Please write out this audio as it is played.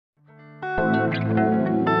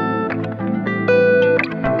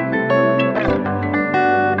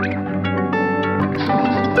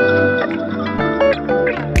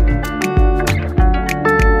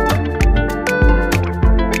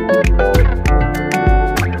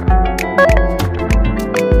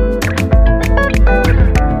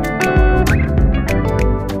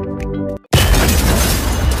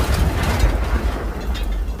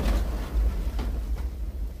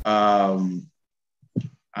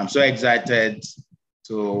I'm so excited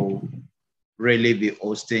to really be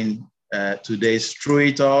hosting today's Through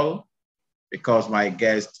It All, because my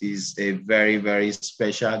guest is a very, very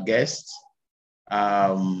special guest.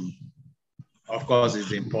 Of course,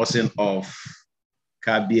 it's in person of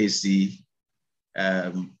Kábíyèsí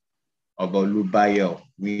of Olubayo,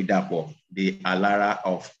 Windapo, the Alara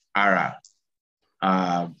of Ara.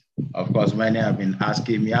 Of course, many have been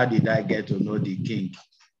asking me, how did I get to know the king?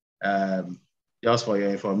 Just for your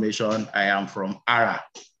information, I am from Ara.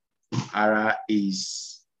 Ara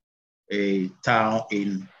is a town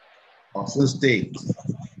in Osun State.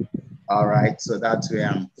 All right, so that's where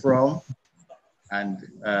I'm from. And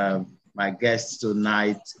my guest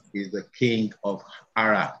tonight is the king of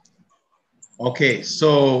Ara. Okay,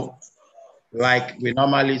 so like we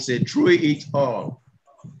normally say, through it all,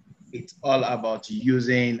 it's all about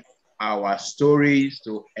using our stories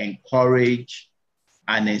to encourage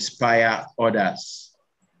and inspire others.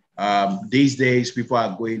 These days, people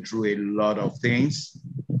are going through a lot of things.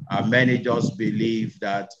 Many just believe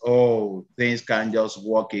that, oh, things can just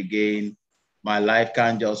work again. My life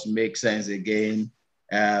can't just make sense again.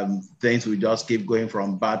 Things will just keep going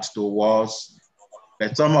from bad to worse.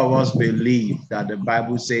 But some of us believe that the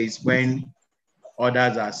Bible says when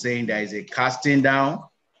others are saying there is a casting down,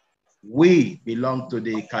 we belong to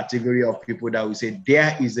the category of people that will say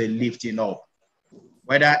there is a lifting up,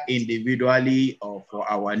 whether individually or for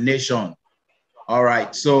our nation. All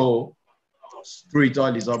right, so Through It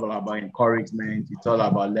All is all about encouragement. It's all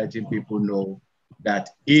about letting people know that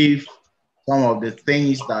if some of the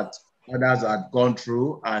things that others had gone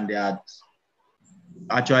through and they had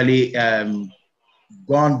actually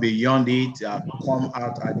gone beyond it, come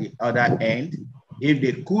out at the other end, if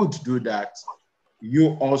they could do that,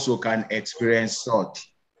 you also can experience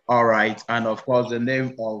such. All right, and of course,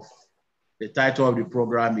 the title of the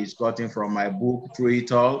program is gotten from my book, Through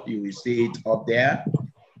It All. You will see it up there.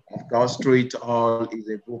 Of course, Through It All is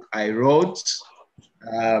a book I wrote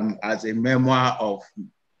as a memoir of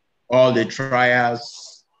all the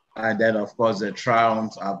trials and then, of course, the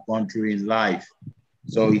triumphs I've gone through in life.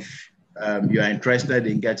 So if you are interested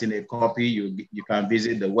in getting a copy, you can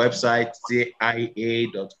visit the website,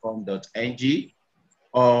 cia.com.ng,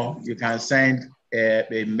 or you can send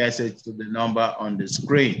a message to the number on the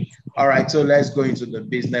screen. All right, so let's go into the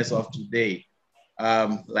business of today.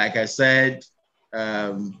 Like I said,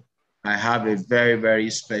 I have a very, very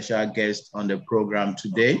special guest on the program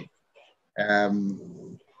today.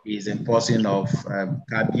 He's in person of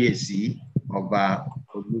Kábíyèsí of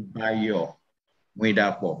Olubayo,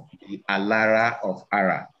 Windapo, the Alara of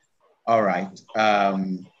Ara. All right, so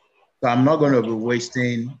I'm not going to be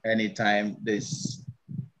wasting any time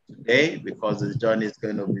today because the journey is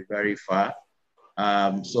going to be very far.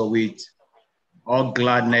 So with all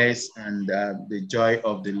gladness and the joy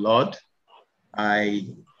of the Lord, I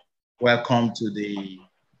welcome to the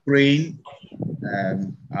praying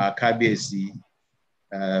our Kábíyèsí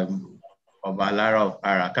of Alara of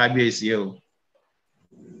Ara. Kábíyèsí,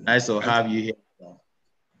 nice to have you here.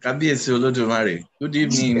 Kábíyèsí Olódùmarè. Good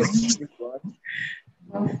evening.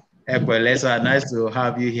 Nice to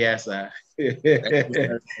have you here, sir.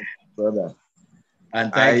 Brother.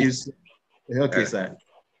 And thank you. Okay, sir.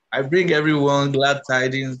 I bring everyone glad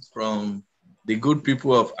tidings from the good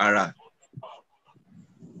people of Ara.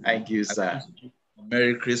 Thank you, sir.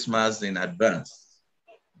 Merry Christmas in advance.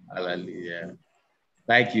 Hallelujah.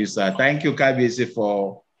 Thank you, sir. Thank you, Kábíyèsí,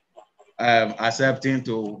 for accepting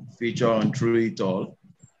to feature on Through It All.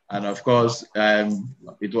 And of course,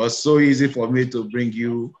 it was so easy for me to bring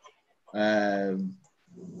you on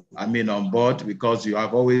board because you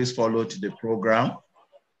have always followed the program.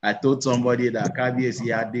 I told somebody that Kábíyèsí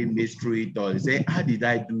had missed Through It All. He said, how did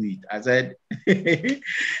I do it? I said,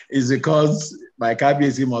 it's because my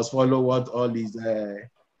Kábíyèsí must follow what all his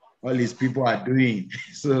people are doing.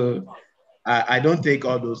 So I don't take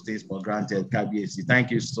all those things for granted, Kábíyèsí.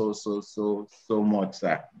 Thank you so much,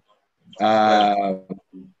 sir.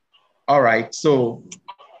 All right, so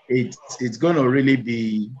it's going to really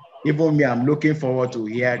be, even me, I'm looking forward to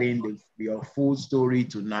hearing your full story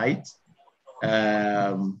tonight.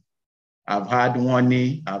 I've had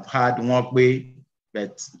one, I've had one way,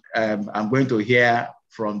 but I'm going to hear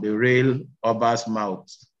from the real Oba's mouth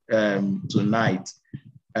tonight.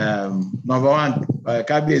 Number one,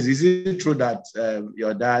 Kábíyèsí, is it true that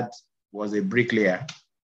your dad was a bricklayer?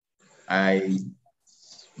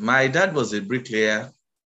 My dad was a bricklayer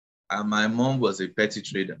and my mom was a petty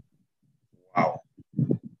trader.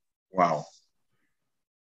 Wow.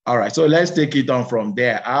 All right, so let's take it on from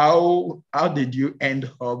there. How did you end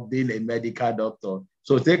up being a medical doctor?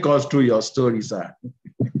 So take us through your story, sir.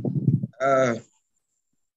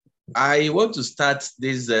 I want to start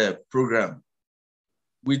this program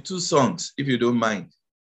with 2 songs, if you don't mind.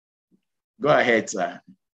 Go ahead, sir.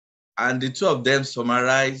 And the 2 of them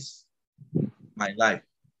summarize my life.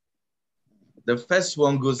 The first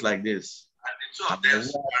one goes like this. And the 2 of them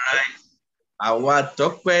summarize. Àwa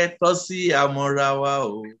tọ́pẹ́ tọ́ sí àmọ́ra wa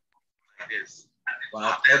o.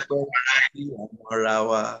 Àwa tọ́pẹ́ tọ́ sí àmọ́ra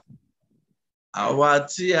wa. Àwa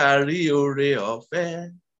tí a rí oore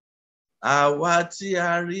ọ̀fẹ́. Àwa tí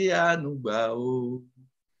a rí àánú gbà o.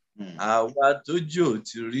 Àwa tójú ò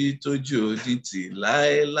ti rí tójú ò ní tì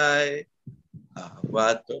láéláé. Àwa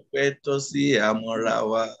tọ́pẹ́ tọ́ sí àmọ́ra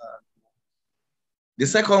wa. The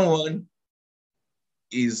second one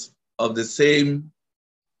is of the same,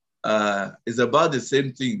 is about the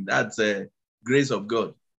same thing. That's grace of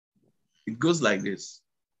God. It goes like this.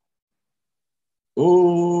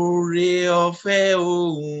 Oore ọ̀fẹ́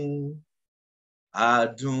òun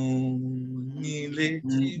adùn ní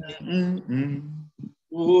létí mi.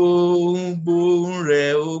 Ohùn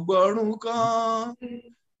rẹ̀ ò gbọ́rùn kan.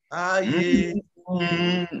 Ayé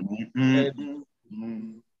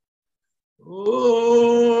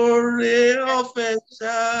oore ọ̀fẹ́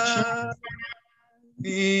ṣá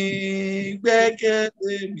ní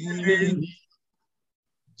gbẹ́kẹ̀lé mi.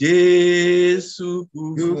 Jésù kú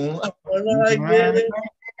fún aráyé.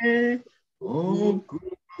 Ó kú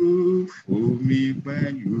fún mi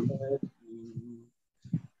pẹ̀lú.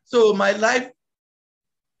 So my life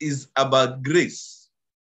is about grace.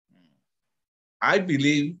 I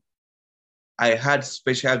believe I had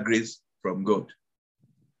special grace from God.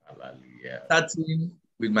 Hallelujah. Starting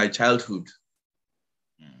with my childhood.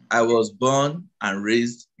 I was born and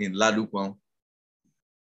raised in Ladupon,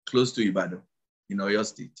 close to Ibadan, in Oyo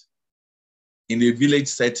State, in a village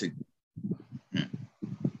setting.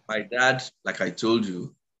 My dad, like I told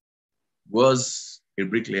you, was a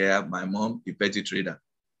bricklayer, my mom, a petty trader.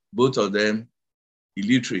 Both of them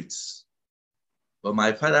illiterates. But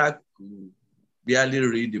my father could barely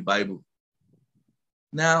read the Bible.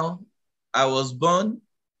 Now, I was born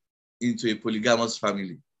into a polygamous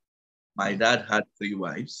family. My dad had 3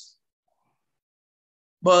 wives.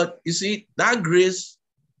 But you see, that grace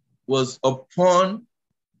was upon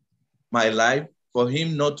my life for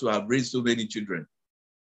him not to have raised so many children.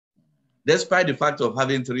 Despite the fact of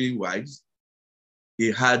having 3 wives,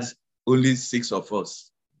 he had only 6 of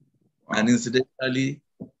us. Wow. And incidentally,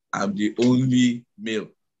 I'm the only male,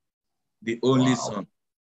 the only son.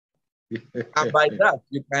 And by that,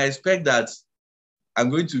 you can expect that I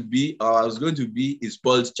was going to be a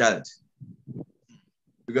spoiled child.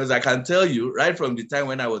 Because I can tell you, right from the time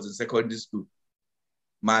when I was in secondary school,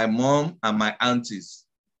 my mom and my aunties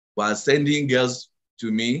were sending girls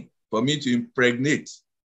to me for me to impregnate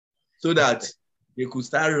so that they could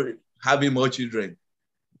start having more children.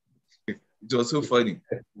 It was so funny.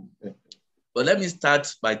 But let me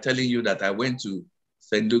start by telling you that I went to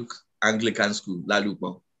St. Luke Anglican School,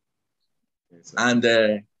 Lalupon. Yes, and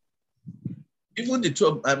even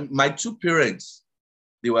my 2 parents,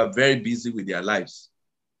 they were very busy with their lives.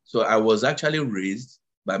 So I was actually raised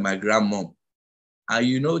by my grandmom. And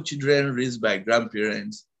you know, children raised by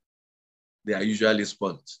grandparents, they are usually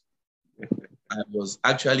spoiled. I was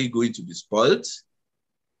actually going to be spoiled,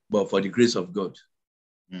 but for the grace of God.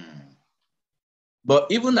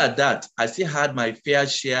 But even at that, I still had my fair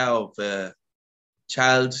share of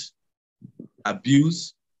child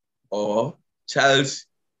abuse or child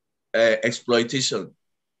exploitation.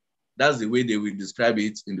 That's the way they will describe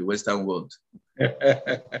it in the Western world.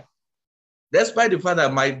 Despite the fact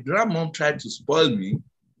that my grandmom tried to spoil me,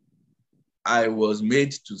 I was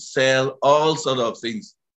made to sell all sorts of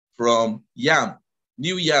things from yam,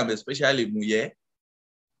 new yam, especially muye.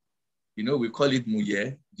 You know, we call it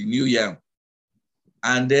muye, the new yam.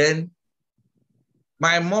 And then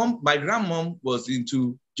my grandmom was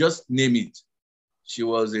into, just name it. She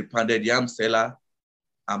was a pounded yam seller,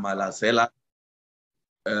 amala seller,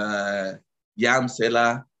 yam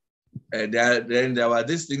seller. Then there were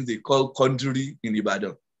these things they call konduri in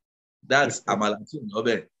Ibadan. That's amala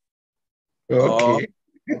nobe. Okay.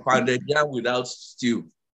 Or pounded yam without stew,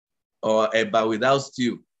 or eba without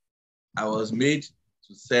stew. I was made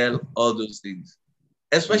to sell all those things,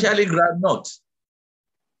 especially groundnut.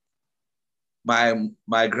 My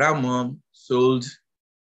grandmom sold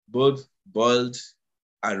both boiled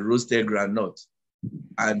and roasted groundnut,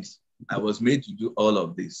 and I was made to do all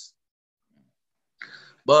of this.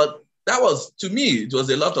 But that was, to me, it was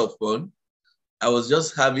a lot of fun. I was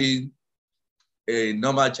just having a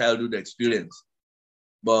normal childhood experience.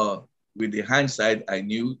 But with the hindsight, I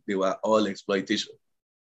knew they were all exploitation.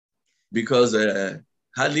 Because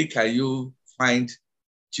hardly can you find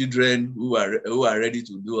children who are ready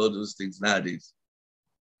to do all those things nowadays.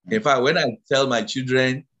 In fact, when I tell my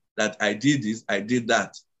children that I did this, I did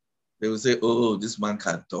that, they will say, oh, this man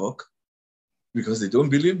can't talk, because they don't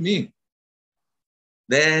believe me.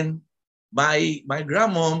 Then my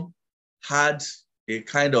grandmom had a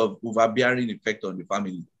kind of overbearing effect on the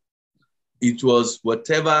family. It was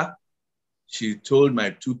whatever she told my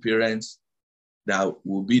two parents that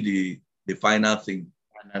will be the final thing.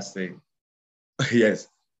 Yes.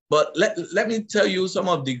 But let me tell you some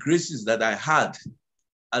of the graces that I had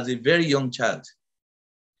as a very young child.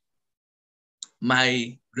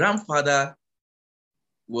 My grandfather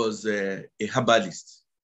was a herbalist.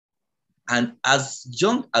 And as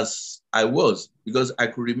young as I was, because I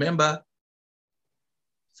could remember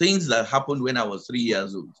things that happened when I was 3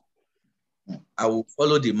 years old, I would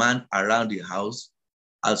follow the man around the house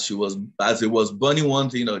as he was burning one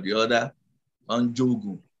thing or the other on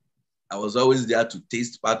Jogu. I was always there to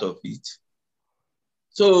taste part of it.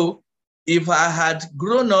 So if I had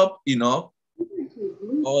grown up enough,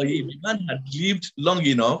 or if the man had lived long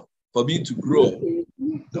enough for me to grow up,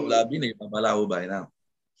 I would have been a Babalawo by now.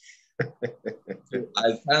 So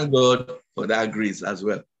I thank God for that grace as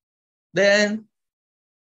well. Then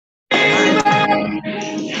my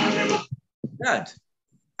dad,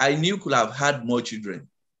 I knew, could have had more children.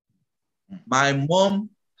 My mom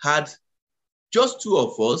had just two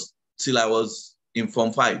of us till I was in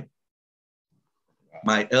Form 5.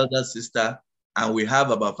 My elder sister, and we have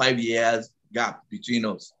about 5 years gap between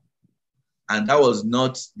us. And that was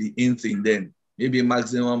not the in thing then, maybe a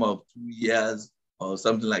maximum of 2 years or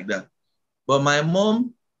something like that. But my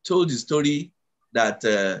mom told the story that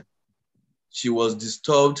she was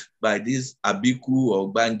disturbed by this Abiku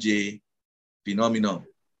or Banje phenomenon,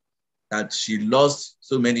 that she lost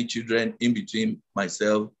so many children in between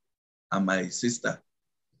myself and my sister.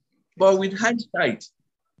 But with hindsight,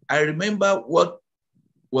 I remember what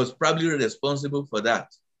was probably responsible for that.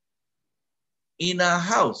 In our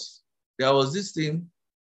house, there was this thing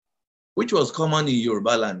which was common in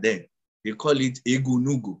Yoruba land then. They call it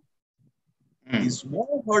egunugu. It's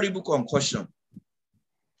one horrible concussion.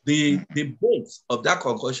 The base of that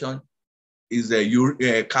concussion is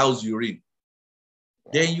a cow's urine.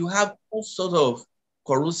 Then you have all sorts of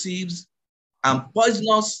corrosives and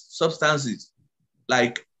poisonous substances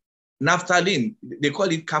like naphthalene. They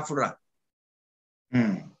call it kafura.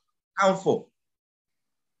 Camphor.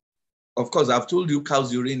 Of course, I've told you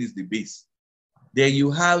cow's urine is the base. Then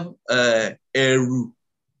you have eru.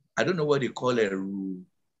 I don't know what they call eru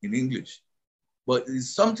in English, but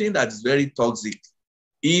it's something that is very toxic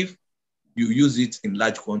if you use it in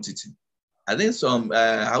large quantity. I think some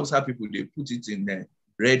Hausa people, they put it in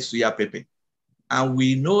red suya pepper. And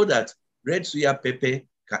we know that red suya pepper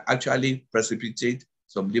can actually precipitate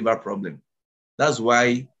some liver problem. That's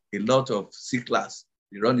why a lot of C-class,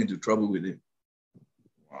 they run into trouble with it.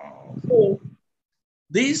 Wow. So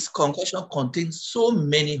this concussion contains so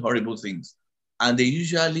many horrible things, and they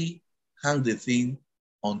usually hang the thing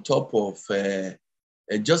on top of,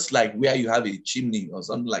 just like where you have a chimney or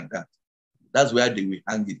something like that. That's where they will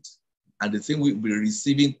hang it. And the thing will be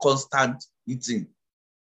receiving constant heating,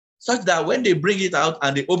 such that when they bring it out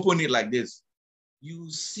and they open it like this,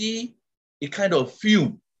 you see a kind of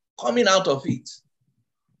fume coming out of it.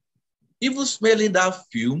 Even smelling that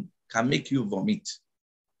fume can make you vomit.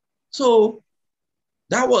 So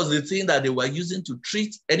that was the thing that they were using to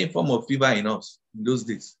treat any form of fever in us in those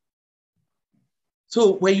days.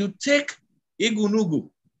 So when you take igunugu,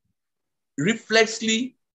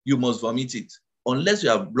 reflexly, you must vomit it, unless you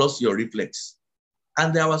have lost your reflex.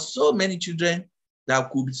 And there were so many children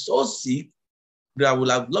that could be so sick that would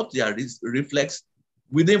have lost their reflex.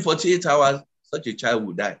 Within 48 hours, such a child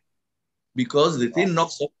would die, because the thing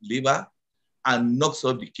knocks off the liver and knocks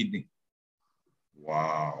off the kidney.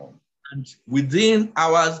 Wow. And within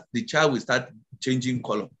hours, the child will start changing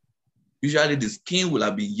color. Usually the skin will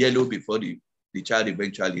have been yellow before the child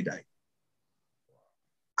eventually died.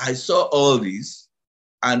 I saw all this,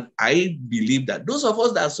 and I believe that those of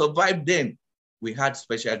us that survived then, we had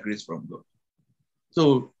special grace from God.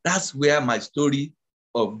 So that's where my story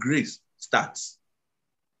of grace starts.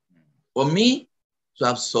 For me to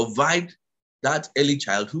have survived that early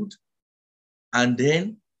childhood, and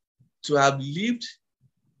then to have lived,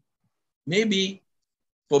 maybe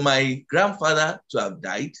for my grandfather to have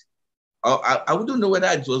died, I wouldn't know whether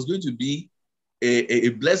it was going to be a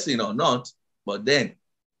blessing or not, but then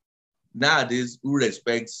nowadays, who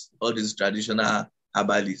respects all these traditional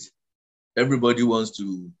herbalists? Everybody wants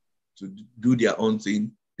to do their own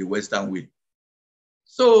thing the Western way.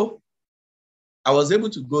 So I was able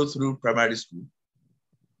to go through primary school.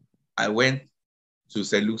 I went to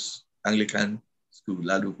St. Luke's Anglican School,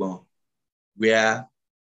 Ladupon, where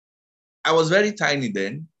I was very tiny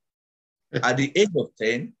then. At the age of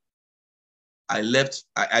 10, I left.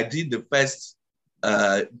 I did the first,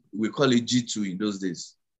 we call it G2 in those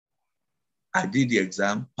days. I did the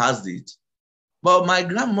exam, passed it. But my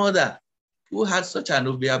grandmother, who had such an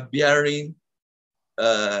overbearing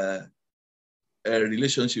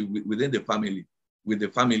relationship within the family, with the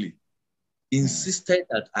family, insisted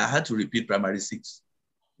that I had to repeat primary 6.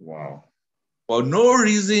 Wow. For no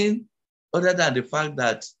reason other than the fact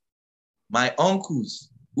that my uncles,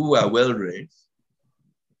 who were well-read,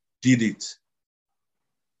 did it.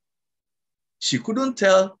 She couldn't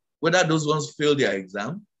tell whether those ones failed their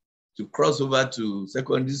exam to cross over to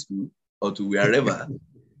secondary school or to wherever,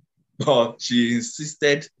 but she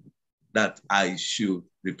insisted that I should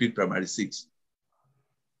repeat primary 6.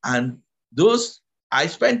 And I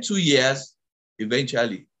spent 2 years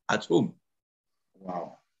eventually at home.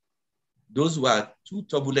 Wow. Those were 2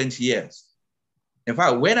 turbulent years. In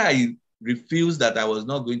fact, when I refused that I was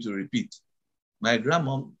not going to repeat, my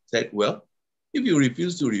grandma said, well, if you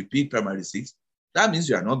refuse to repeat primary 6, that means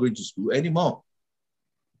you are not going to school anymore.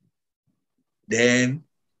 Then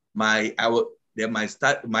my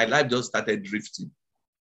life just started drifting.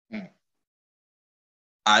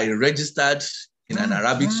 I registered in an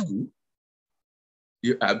Arabic school.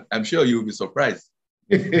 I'm sure you'll be surprised.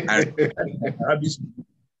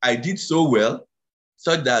 I did so well,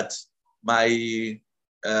 so that my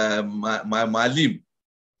Malim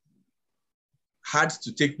had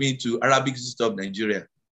to take me to Arabic Institute of Nigeria,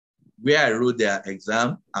 where I wrote their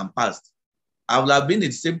exam and passed. I would have been in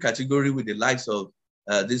the same category with the likes of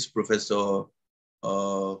this Professor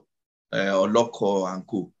Oloko and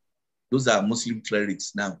co. Those are Muslim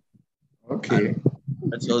clerics now. Okay.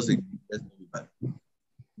 That's also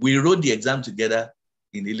we wrote the exam together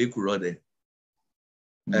in Ilekurode.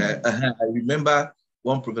 I remember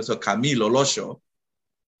one Professor Camille Olosho.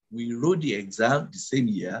 We wrote the exam the same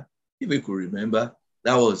year, if I could remember.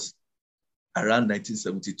 That was around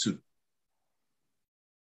 1972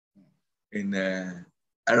 in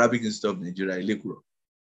Arabic Institute of Nigeria, Ilekuro.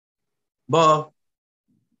 But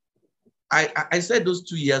I said those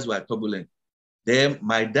 2 years were turbulent. Then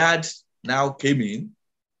my dad now came in,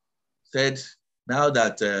 said, now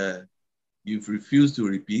that you've refused to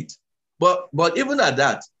repeat. But even at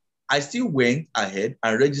that, I still went ahead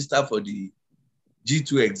and registered for the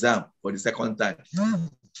G2 exam for the second time,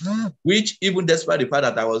 which even despite the fact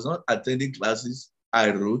that I was not attending classes,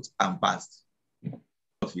 I wrote and passed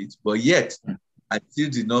of it. But yet, I still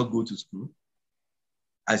did not go to school.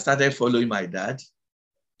 I started following my dad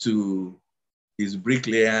to his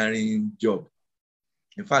bricklaying job.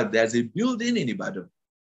 In fact, there's a building in Ibadan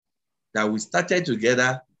that we started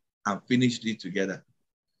together and finished it together.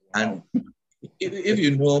 And if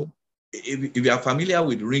you know, if you are familiar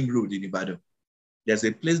with Ring Road in Ibadan, there's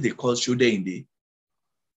a place they call Shode Inde.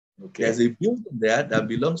 Okay. There's a building there that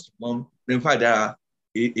belongs to Mom. In fact, there are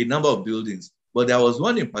a number of buildings, but there was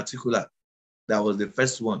one in particular that was the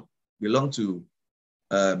first one, belonged to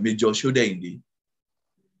Major Shode Inde.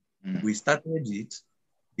 We started it.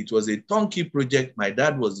 It was a turnkey project. My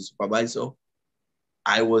dad was the supervisor.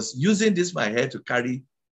 I was using this my head to carry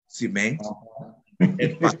cement.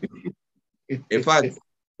 In fact,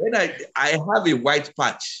 when I have a white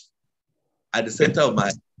patch at the center of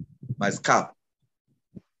my scalp.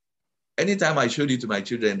 Anytime I showed it to my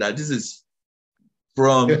children that this is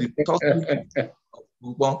from the turkey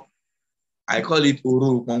of I call it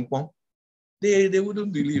Oro Pongpong. They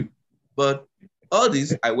wouldn't believe. But all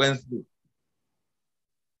this I went through.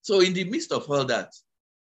 So in the midst of all that,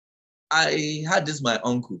 I had this my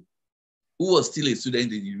uncle, who was still a student in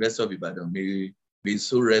the University of Ibadan. May his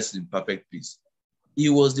soul rest in perfect peace. He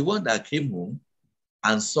was the one that came home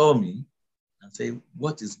and saw me and said,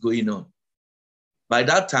 what is going on? By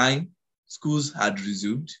that time, schools had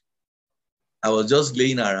resumed. I was just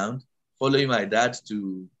laying around, following my dad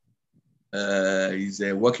to his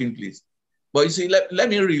working place. But you see, let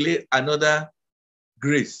me relate another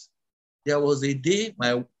grace. There was a day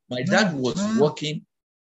my dad was working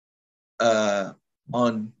on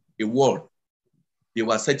a wall. They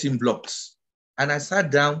were setting blocks. And I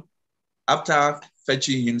sat down after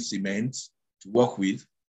fetching him cement to work with,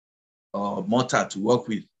 or mortar to work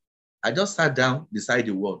with. I just sat down beside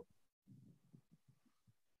the wall.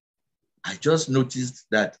 I just noticed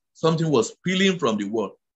that something was peeling from the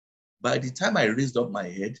wall. By the time I raised up my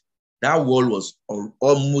head, that wall was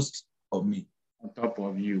almost on me. On top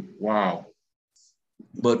of you. Wow.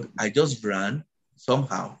 But I just ran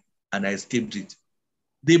somehow and I escaped it.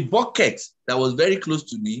 The bucket that was very close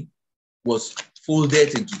to me was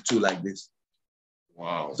folded into two like this.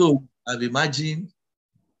 Wow. So I've imagined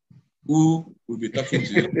who will be talking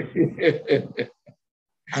to you.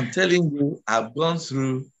 I'm telling you, I've gone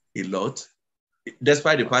through a lot,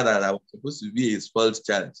 despite the fact that I was supposed to be a spoiled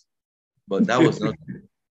child, but that was not.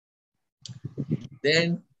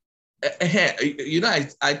 Then, you know,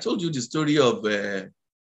 I told you the story of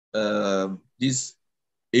this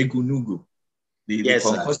Egunugu, the Yes,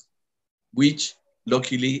 concoction, which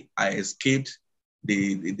luckily I escaped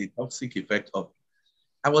the toxic effect of.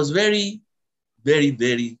 I was very, very,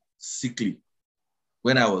 very sickly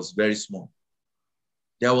when I was very small.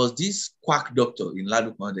 There was this quack doctor in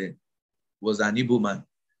Ladukman then, was an Igbo man.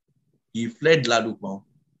 He fled Ladukman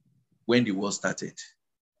when the war started.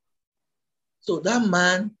 So that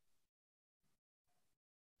man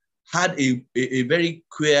had a very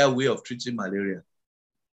queer way of treating malaria.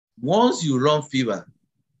 Once you run fever,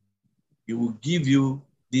 he will give you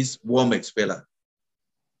this warm expeller.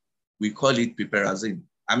 We call it piperazine.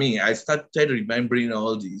 I mean, I started remembering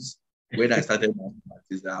all these when I started my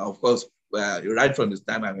practice. Of course, right from the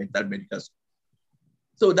time I entered medical school.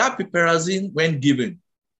 So that piperazine, when given,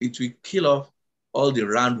 it will kill off all the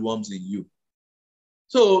roundworms in you.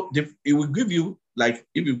 So it will give you, like,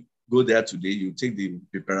 if you go there today, you take the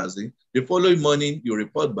piperazine. The following morning, you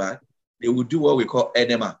report back. They will do what we call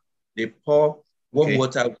enema. They pour warm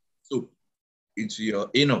water soap into your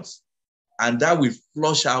anus, and that will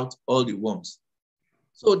flush out all the worms.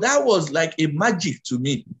 So that was like a magic to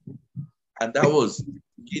me. And that was the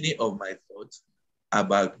beginning of my thoughts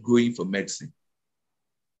about going for medicine.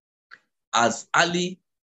 As early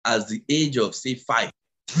as the age of, say, 5,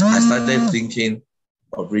 I started thinking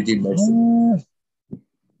of reading medicine.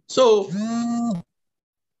 So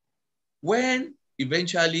when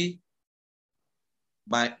eventually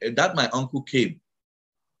my uncle came,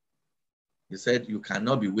 he said, "You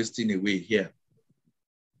cannot be wasting away here."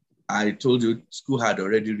 I told you school had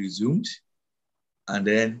already resumed. And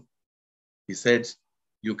then he said,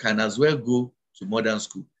 "You can as well go to modern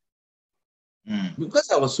school." Because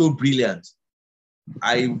I was so brilliant,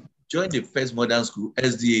 I joined the first modern school,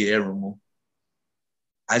 SDA Eromo.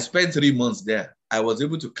 I spent 3 months there. I was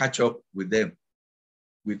able to catch up with them,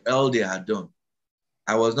 with all they had done.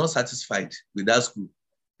 I was not satisfied with that school.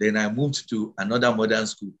 Then I moved to another modern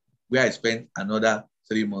school where I spent another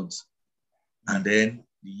 3 months. And then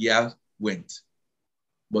the year went.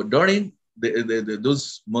 But during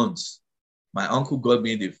those months, my uncle got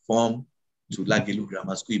me the form to Lagelu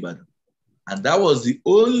Grammar School, Ibadan. And that was the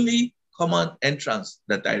only common entrance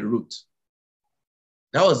that I wrote.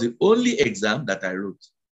 That was the only exam that I wrote.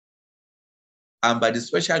 And by the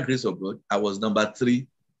special grace of God, I was number 3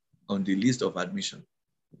 on the list of admission.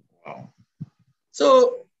 Wow.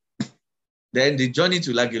 So then the journey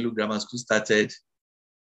to Lagelu Grammar School started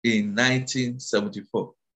in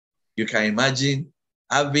 1974. You can imagine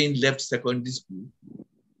having left secondary school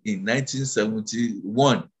in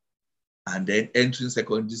 1971 and then entering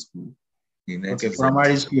secondary school in 1974. Okay,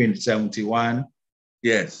 primary school in 71.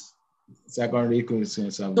 Yes. Secondary school in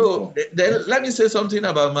 74. So then let me say something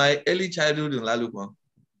about my early childhood in Lalukman.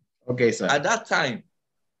 Okay, sir. At that time,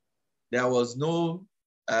 there was no,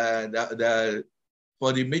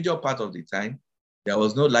 for the major part of the time, there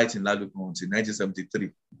was no light in Lalukman until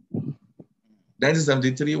 1973.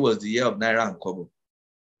 1973 was the year of Naira and Kobo.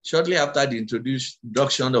 Shortly after the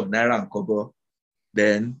introduction of Naira and Kobo,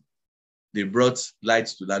 then they brought light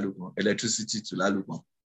to Lalukman, electricity to Lalukman.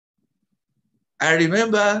 I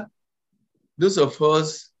remember those of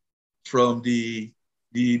us from the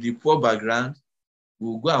poor background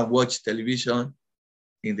will go and watch television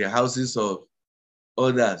in the houses of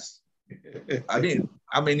others. I mean,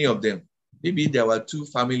 how many of them? Maybe there were 2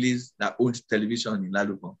 families that owned television in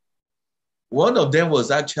Lalukman. One of them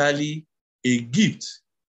was actually a gift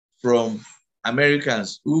from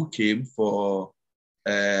Americans who came for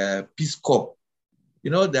Peace Corps.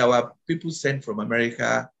 You know, there were people sent from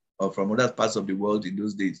America or from other parts of the world in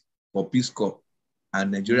those days for Peace Corps.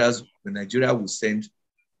 And Nigeria will send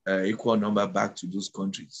equal number back to those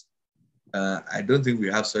countries. I don't think we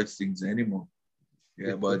have such things anymore.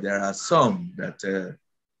 Yeah, but there are some that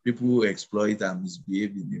people exploit and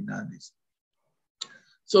misbehave in nowadays.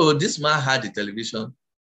 So this man had a television.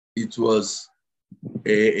 It was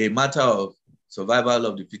a matter of survival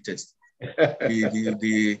of the fittest.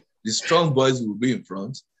 The strong boys will be in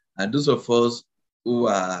front, and those of us who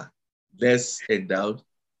are less endowed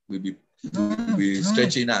will be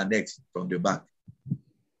stretching our necks from the back.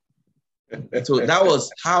 So that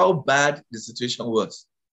was how bad the situation was.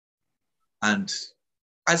 And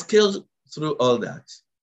I scaled through all that.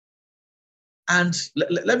 And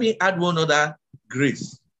let me add one other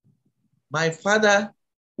grace. My father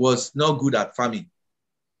was not good at farming.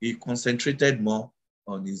 he concentrated more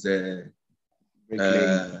on his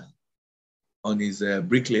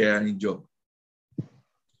bricklaying job.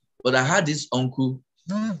 But I had this uncle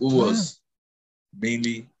who was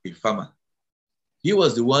mainly a farmer. He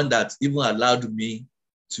was the one that even allowed me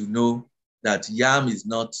to know that yam is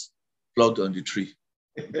not plugged on the tree.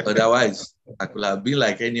 Otherwise, I could have been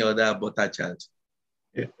like any other butter child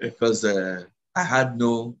because I had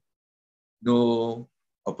no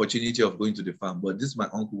opportunity of going to the farm. But my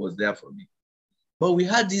uncle was there for me. But we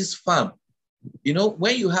had this farm. You know,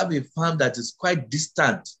 when you have a farm that is quite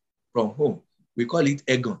distant from home, we call it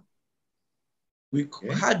Egon. We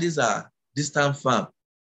had this distant farm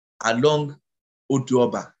along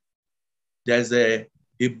Oduoba. There's a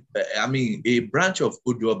branch of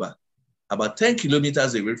Oduoba about 10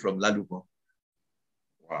 kilometers away from Lalupo.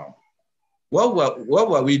 Wow. What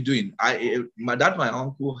were we doing? My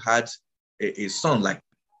uncle had a son, like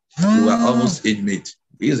we were almost age mate.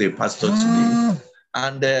 He is a pastor today.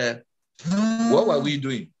 And what were we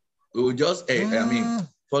doing? We would just,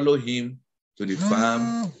 follow him to the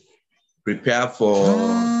farm, prepare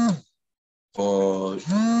for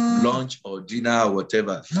lunch or dinner or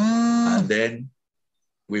whatever. And then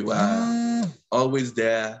we were always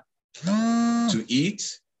there to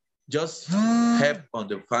eat, just help on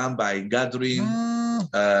the farm by gathering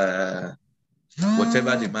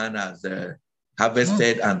whatever the man has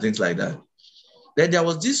harvested and things like that. Then there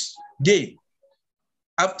was this day,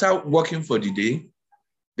 after working for the day,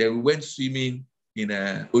 then we went swimming in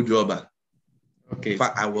Oduoba. Okay. In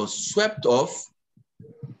fact, I was swept off.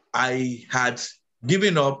 I had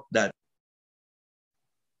given up that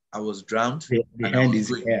I was drowned. The hand is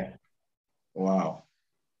here. Wow.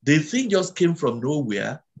 The thing just came from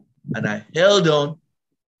nowhere, and I held on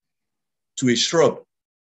to a shrub.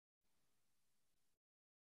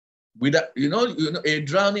 With a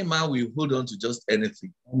drowning man will hold on to just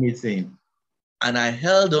anything. Anything. And I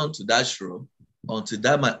held on to that shrub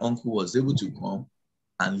until my uncle was able to come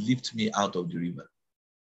and lift me out of the river.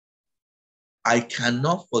 I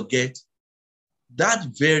cannot forget that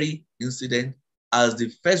very incident as the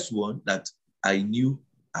first one that I knew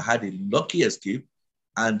I had a lucky escape.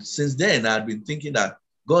 And since then, I've been thinking that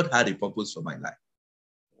God had a purpose for my life.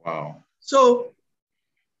 Wow. So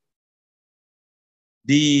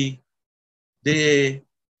the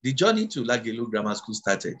journey to Lagelu Grammar School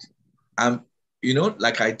started.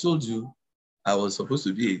 Like I told you, I was supposed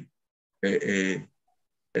to be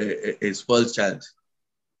a spoiled child.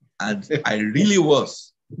 And I really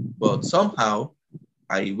was. But somehow,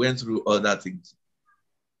 I went through other things.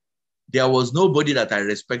 There was nobody that I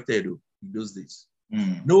respected in those days.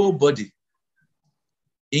 Nobody.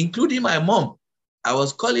 Including my mom. I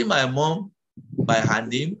was calling my mom by her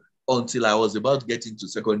name until I was about to get into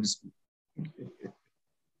secondary school.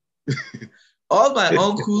 All my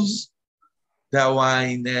uncles that were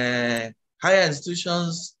in higher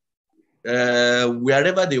institutions,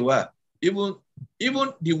 wherever they were, even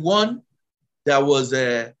the one that was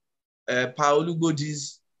Paolo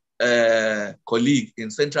Godi's colleague in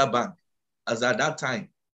Central Bank, as at that time,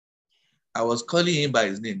 I was calling him by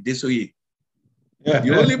his name, Desoye.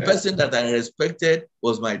 The only person that I respected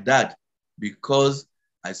was my dad, because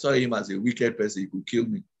I saw him as a wicked person. He could kill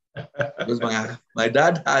me. Because my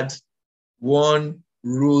dad had one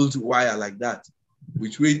ruled wire like that,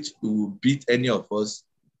 which would beat any of us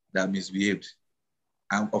that misbehaved.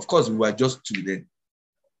 And of course, we were just two then.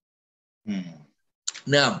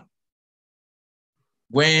 Now,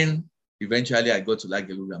 when eventually I got to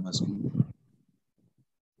Lagelu Grammar School,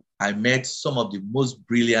 I met some of the most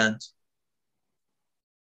brilliant,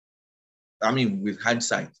 with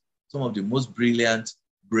hindsight, some of the most brilliant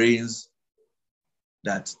brains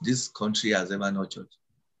that this country has ever nurtured.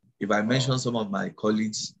 If I mention some of my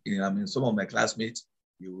colleagues, some of my classmates,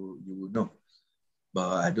 you will know.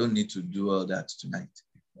 But I don't need to do all that tonight.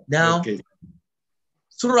 Now,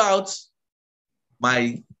 throughout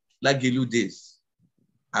my Lagelu days,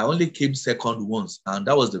 I only came second once, and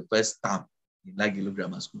that was the first term in Lagelu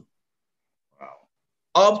Grammar School. Wow.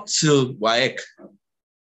 Up till WAEC,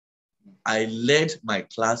 I led my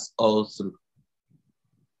class all through.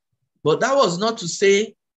 But that was not to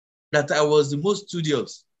say that I was the most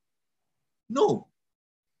studious. No,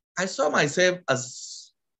 I saw myself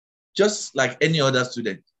as just like any other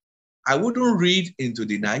student. I wouldn't read into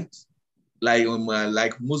the night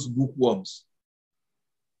like most bookworms,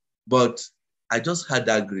 but I just had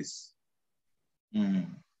that grace.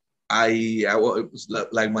 I was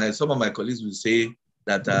like some of my colleagues will say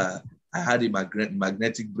that I had a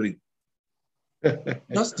magnetic brain.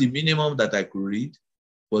 Just the minimum that I could read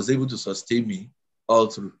was able to sustain me all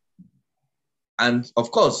through. And of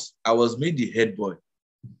course, I was made the head boy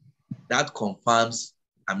that confirms,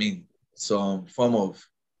 some form of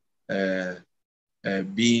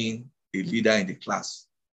being a leader in the class.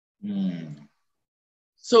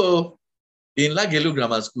 So in Lagelu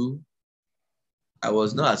Grammar School, I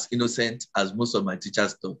was not as innocent as most of my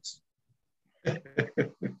teachers thought.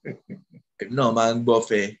 No, man,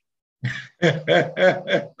 buffet.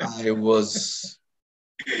 I was,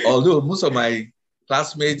 although most of my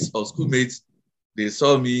classmates or schoolmates, they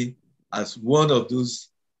saw me as one of those,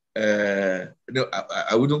 I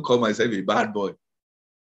wouldn't call myself a bad boy,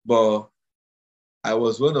 but I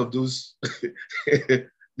was one of those,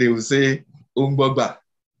 they would say, Umbogba.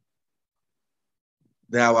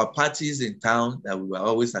 There were parties in town that we were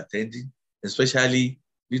always attending, especially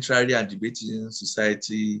literary and debating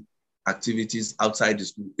society activities outside the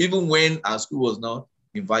school. Even when our school was not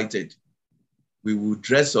invited, we would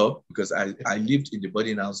dress up, because I lived in the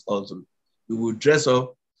boarding house also. We would dress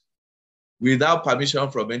up without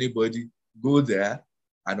permission from anybody, go there,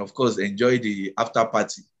 and of course, enjoy the after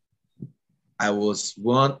party. I was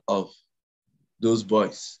one of those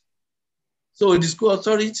boys. So the school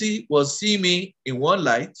authority was seeing me in one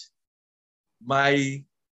light. My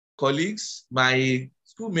colleagues, my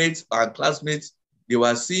schoolmates and classmates, they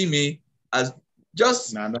were seeing me as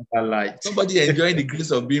just somebody enjoying the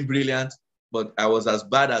grace of being brilliant, but I was as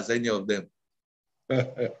bad as any of them.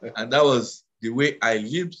 And that was the way I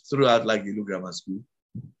lived throughout Lagelu Grammar School.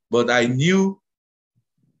 But I knew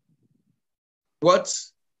what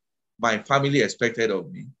my family expected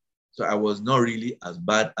of me. So I was not really as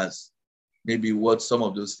bad as maybe what some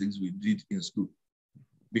of those things we did in school.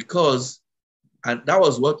 And that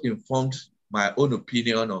was what informed my own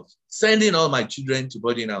opinion of sending all my children to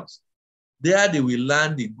boarding house. There they will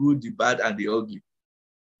learn the good, the bad, and the ugly.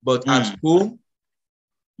 But at home,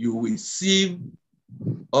 you will see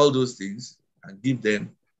all those things and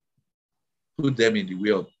put them in the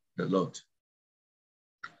way of the Lord.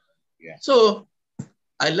 Yeah. So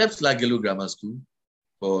I left Lagelu Grammar School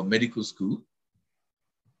for medical school.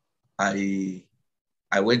 I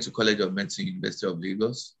went to College of Medicine, University of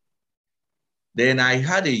Lagos. Then I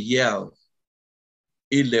had a year of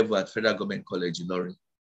A-level at Federal Government College in Ilorin,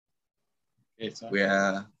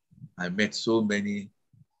 where I met so many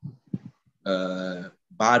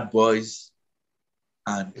bad boys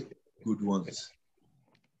and good ones.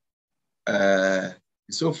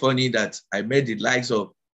 It's so funny that I met the likes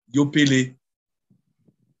of Yopele,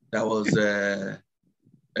 that was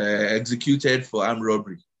executed for armed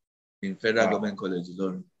robbery in Federal Government College in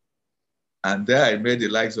Ilorin. And there I met the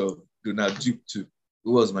likes of Donald Duke too,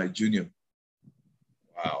 who was my junior.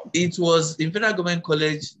 Wow. It was in Federal Government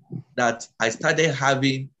College that I started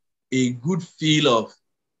having a good feel of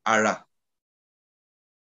Ara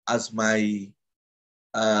as my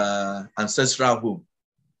ancestral home.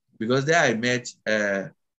 Because there I met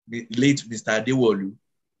late Mr. Adewolu.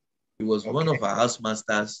 He was one of our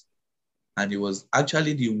housemasters, and he was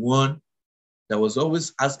actually the one that was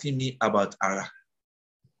always asking me about Ara,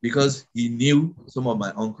 because he knew some of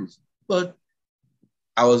my uncles. But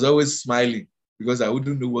I was always smiling because I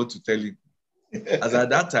wouldn't know what to tell him. As at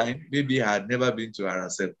that time, maybe I had never been to Ara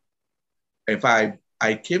self. In fact,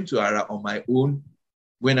 I came to Ara on my own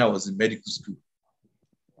when I was in medical school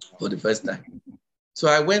for the first time. So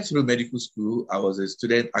I went through medical school. I was a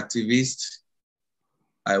student activist.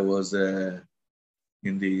 I was in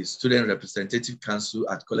the Student Representative Council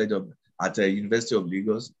at the University of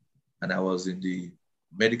Lagos, and I was in the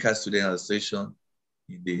Medical Student Association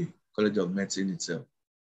in the College of Medicine itself.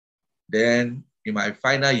 Then in my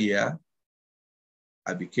final year,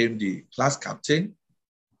 I became the class captain.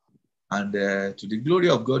 And to the glory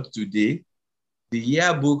of God today, the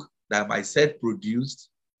yearbook that my set produced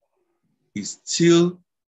is still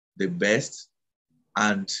the best.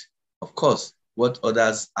 And of course, what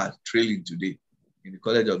others are trailing today in the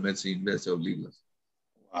College of Medicine, University of Lagos.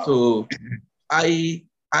 Wow. So I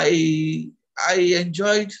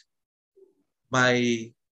enjoyed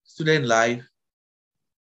my student life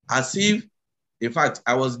as if, in fact,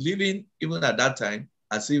 I was living even at that time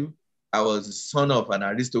as if I was the son of an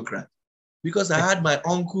aristocrat, because I had my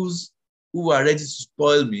uncles who were ready to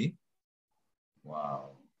spoil me.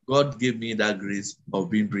 Wow. God gave me that grace of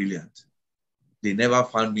being brilliant. They never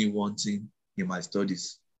found me wanting in my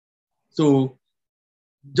studies. So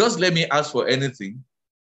just let me ask for anything.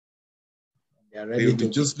 They will be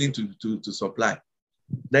just need to supply.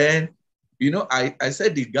 Then, I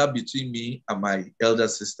said the gap between me and my elder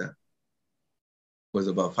sister was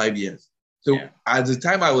about 5 years. So at the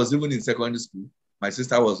time I was even in secondary school, my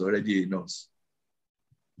sister was already a nurse.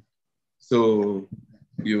 So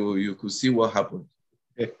you could see what happened.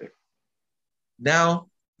 Now,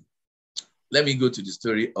 let me go to the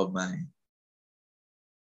story of my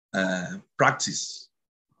practice.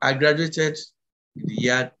 I graduated in the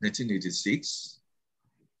year 1986.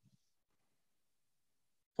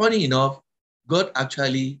 Funny enough, God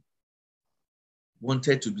actually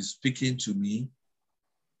wanted to be speaking to me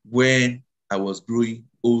when I was growing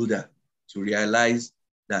older, to realize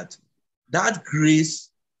that that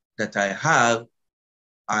grace that I have,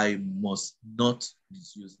 I must not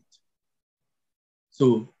misuse it.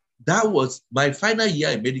 So that was my final year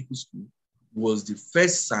in medical school, was the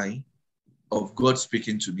first sign of God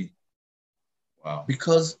speaking to me. Wow.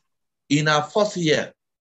 Because in our fourth year,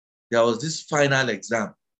 there was this final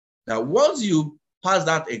exam that once you pass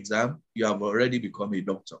that exam, you have already become a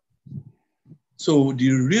doctor. So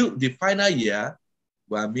the final year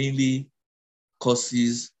were mainly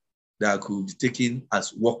courses that could be taken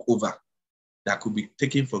as walkover, that could be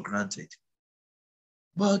taken for granted.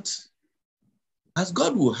 But as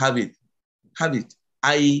God will have it,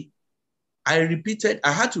 I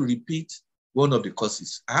had to repeat one of the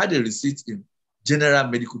courses. I had a receipt in general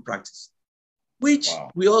medical practice, which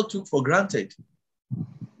we all took for granted.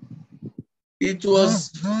 It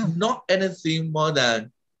was not anything more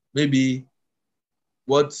than maybe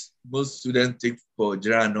what most students take for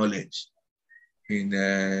general knowledge in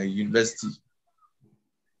university.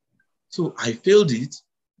 So I failed it.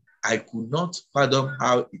 I could not fathom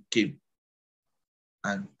how it came.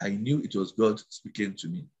 And I knew it was God speaking to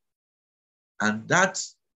me. And that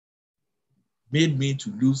made me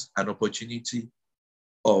to lose an opportunity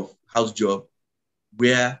of house job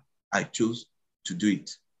where I chose to do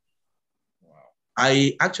it. Wow.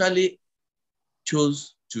 I actually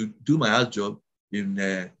chose to do my house job in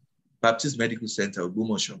Baptist Medical Center of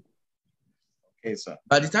Bumosho. Okay, sir.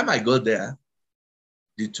 By the time I got there,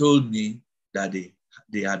 they told me that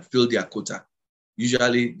they had filled their quota.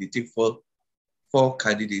 Usually they take four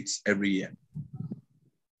candidates every year.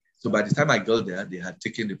 So by the time I got there, they had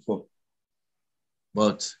taken the 4.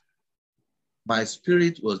 But my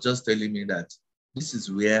spirit was just telling me that this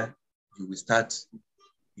is where you will start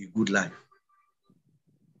a good life.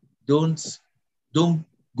 Don't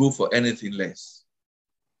go for anything less.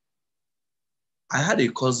 I had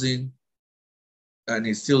a cousin, and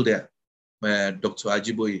he's still there, Dr.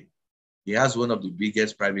 Ajiboye. He has one of the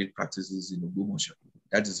biggest private practices in Ogbomoso.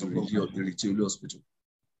 That is the Ritiolu Hospital.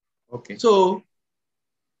 Okay. So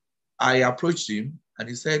I approached him and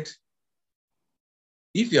he said,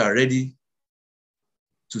 if you are ready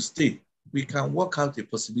to stay, we can work out a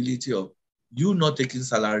possibility of you not taking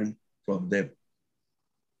salary from them.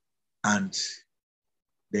 And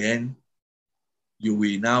then you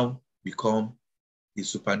will now become a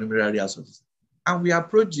supernumerary house officer. And we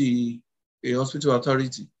approached the hospital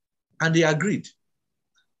authority and they agreed.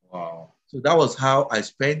 Wow. So that was how I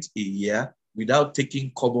spent a year without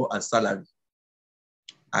taking kobo as salary.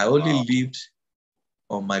 I only lived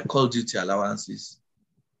on my call duty allowances.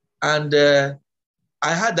 And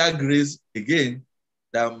I had that grace again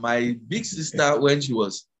that my big sister, when she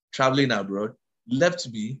was traveling abroad, left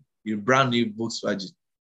me a brand new Volkswagen.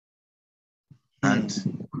 And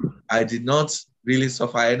I did not really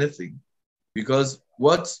suffer anything because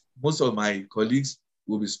what most of my colleagues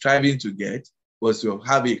will be striving to get was to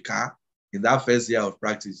have a car in that first year of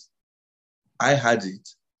practice. I had it.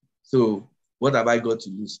 So what have I got to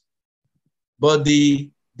lose? But the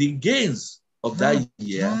gains of that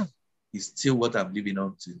year is still what I'm living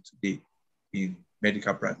on to today in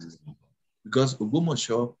medical practice. Because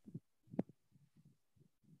Ogbomoso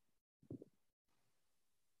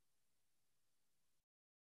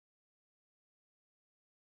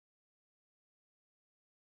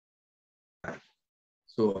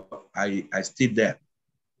so I stayed there.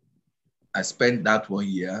 I spent that 1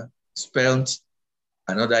 year, spent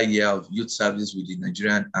another year of youth service with the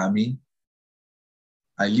Nigerian Army.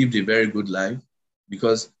 I lived a very good life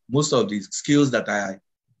because most of the skills that I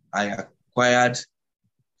acquired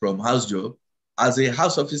from house job, as a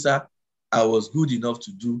house officer, I was good enough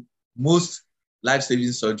to do most life-saving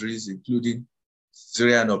surgeries, including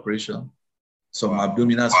cesarean operation, some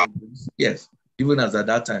abdominal surgeries. Yes, even as at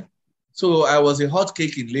that time. So I was a hot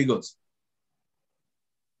cake in Lagos.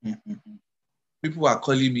 People were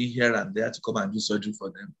calling me here and there to come and do surgery for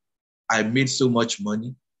them. I made so much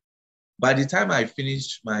money. By the time I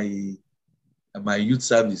finished my youth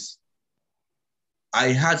service, I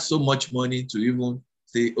had so much money to even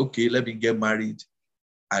say, okay, let me get married.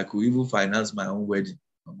 I could even finance my own wedding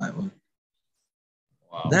on my own.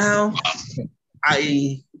 Wow. Now,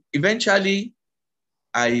 I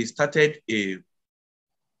started a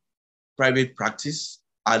private practice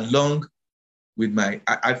along with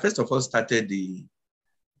I first of all started the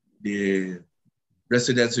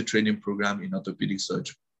residency training program in orthopedic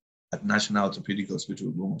surgery at National Orthopedic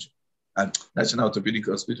Hospital, and National Orthopedic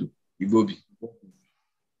Hospital, Igobi.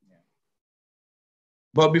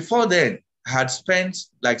 But before then, I had spent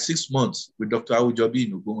like 6 months with Dr. Awujobi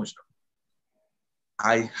in Ogbomoso.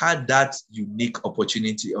 I had that unique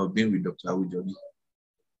opportunity of being with Dr. Awujobi.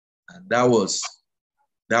 And that was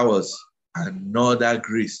another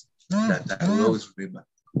grace that I will always remember.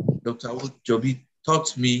 Dr. Awujobi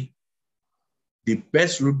taught me the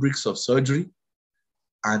best rubrics of surgery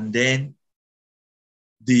and then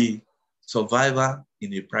the survivor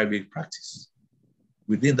in a private practice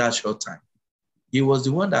within that short time. He was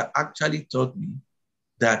the one that actually taught me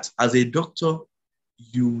that as a doctor,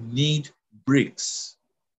 you need breaks.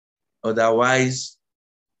 Otherwise,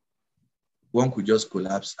 one could just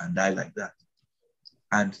collapse and die like that.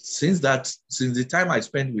 And since the time I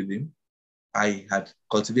spent with him, I had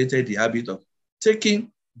cultivated the habit of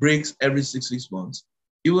taking breaks every 6 months,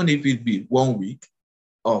 even if it be 1 week,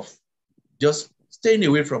 of just staying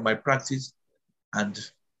away from my practice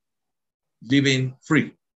and living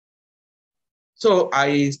free. So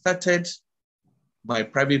I started my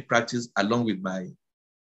private practice along with my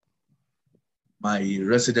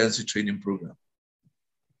residency training program.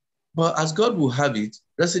 But as God will have it,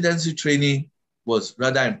 residency training was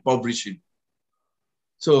rather impoverishing.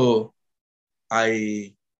 So at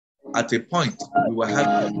a point, we were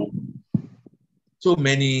having so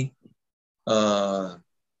many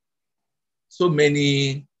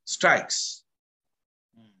strikes.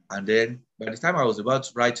 And then by the time I was about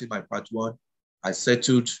to write my part 1, I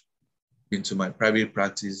settled into my private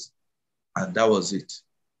practice, and that was it.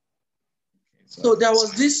 So there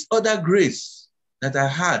was this other grace that I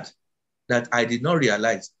had that I did not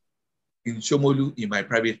realize in Shomolu in my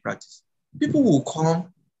private practice. People will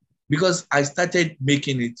come because I started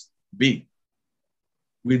making it big.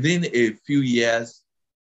 Within a few years,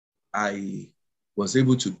 I was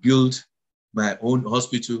able to build my own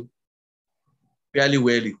hospital, fairly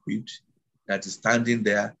well equipped, that is standing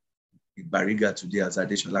there in Bariga today as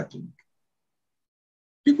Adesola Clinic.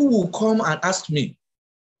 People will come and ask me,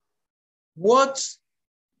 what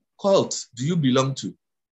cult do you belong to?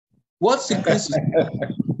 What secret society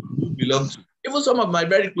do you belong to? Even some of my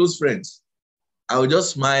very close friends, I would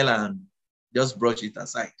just smile and just brush it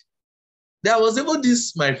aside. There was even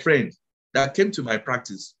this, my friend, that came to my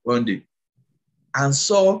practice one day and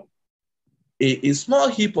saw a small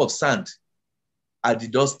heap of sand at the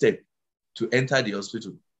doorstep to enter the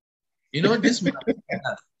hospital. You know,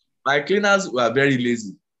 my cleaners were very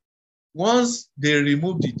lazy. Once they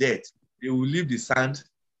remove the dirt, they will leave the sand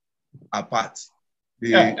apart.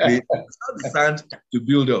 They allow the sand to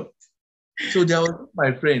build up. So there was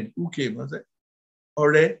my friend who came and said,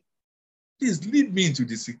 Ore, please lead me into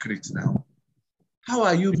the secret now. How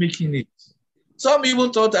are you making it? Some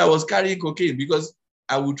even thought I was carrying cocaine because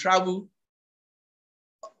I would travel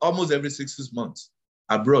almost every 6 months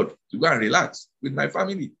abroad to go and relax with my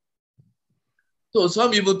family. So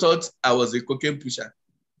some even thought I was a cocaine pusher.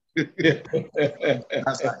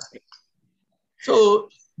 So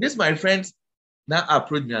this, my friend, now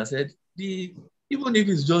approached me and said, even if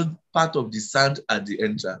it's just part of the sand at the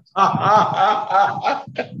entrance,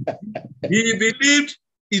 he believed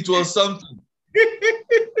it was something.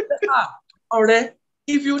 Alright,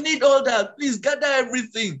 if you need all that, please gather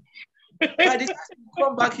everything. By the time you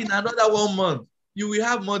come back in another 1 month, you will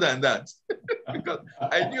have more than that. Because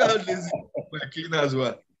I knew how lazy my cleaners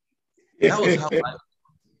were. That was how I.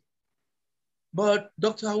 But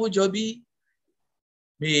Dr. Awujobi,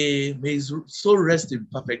 may his soul rest in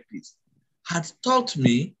perfect peace, had taught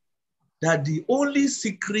me that the only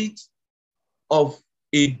secret of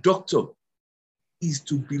a doctor is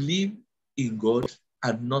to believe in God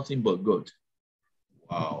and nothing but God.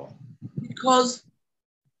 Wow. Because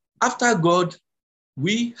after God,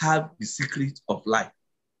 we have the secret of life.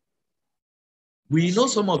 We know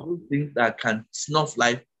some of those things that can snuff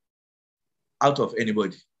life out of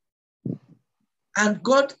anybody. And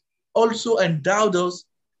God also endowed us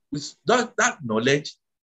with that knowledge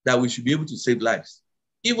that we should be able to save lives,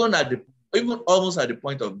 even almost at the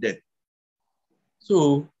point of death.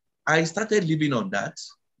 So I started living on that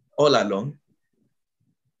all along.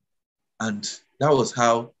 And that was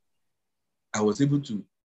how I was able to.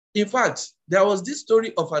 In fact, there was this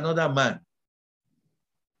story of another man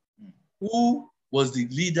who was the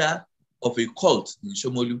leader of a cult in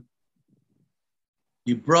Shomolu.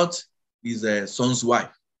 He brought his son's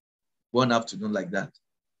wife one afternoon like that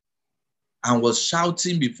and was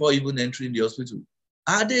shouting before even entering the hospital,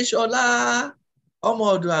 Adesola,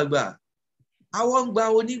 ọmọ ọ̀dọ̀ àgbà, àwọn gba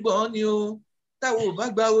onígbọ̀n ni o, táwọn ò bá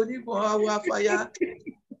gba onígbọ̀n àwọn afáyá.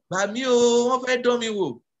 Bami o, wọ́n fẹ́ dán mi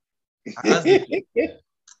wò. I asked him.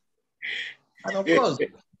 And of course,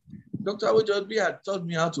 Dr. Awojobi had taught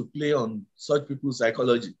me how to play on such people's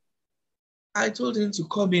psychology. I told him to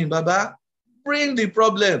come in, Baba, bring the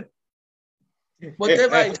problem.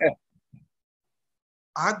 Whatever it is,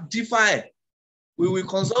 defy. We will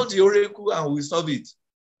consult the oracle and we'll solve it.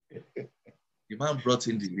 The man brought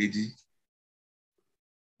in the lady.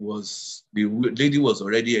 The lady was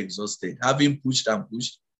already exhausted, having pushed and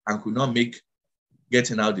could not make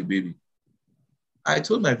getting out the baby. I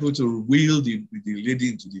told my people to wheel the lady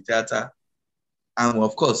into the theater. And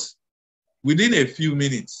of course, within a few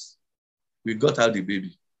minutes, we got out the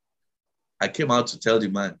baby. I came out to tell the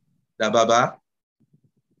man that, Baba,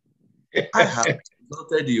 I have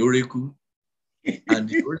consulted the oracle, and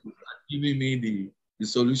the oracle had given me the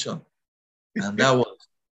solution. And that was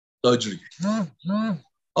surgery.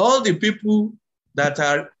 All the people that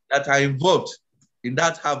are involved in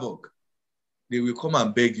that havoc, they will come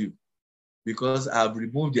and beg you because I've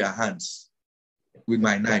removed their hands with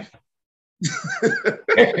my knife.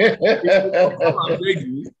 If they come and beg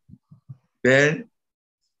you, then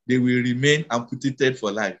they will remain amputated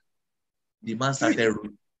for life. The man started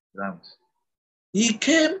rolling around. He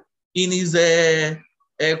came in his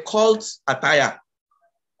cult attire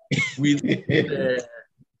with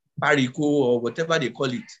pariko or whatever they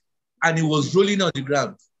call it, and he was rolling on the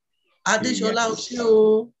ground. Adesola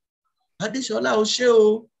Osheo, Adesola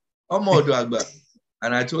Osheo, Omo Odo Agba.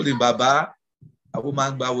 And I told him, Baba, àwọn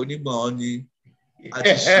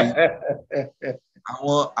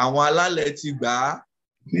alálẹ̀ ti gbà á.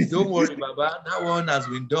 Don't worry, Baba, that one has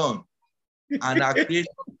been done. And our creators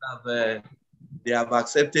they have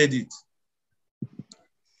accepted it.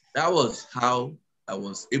 That was how I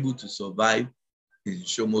was able to survive in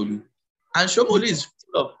Shomolu. And Shomolu is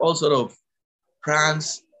full of all sort of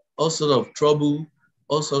pranks, all sort of trouble,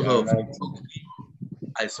 all sort of...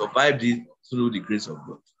 I survived it through the grace of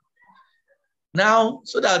God. Now,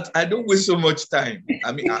 so that I don't waste so much time.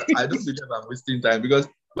 I mean, I don't believe I'm wasting time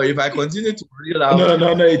but if I continue to reel out...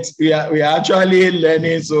 No, we are actually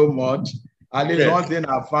learning so much. At least one thing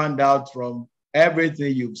I found out from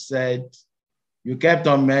everything you've said, you kept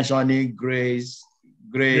on mentioning grace.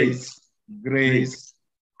 And grace.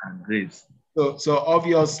 So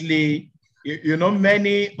obviously,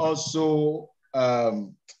 many also,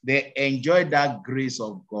 they enjoy that grace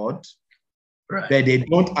of God. Right. But they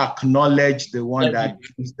don't acknowledge the one that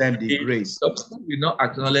gives them the grace. Some people will not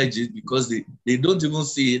acknowledge it because they don't even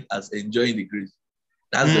see it as enjoying the grace.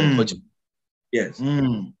 That's the unfortunate. Yes.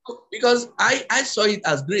 Because I saw it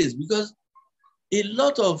as grace because a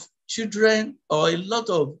lot of children or a lot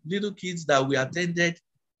of little kids that we attended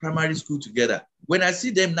primary school together, when I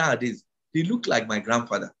see them nowadays, they look like my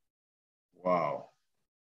grandfather. Wow.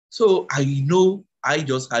 So I know I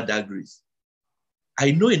just had that grace.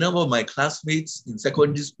 I know a number of my classmates in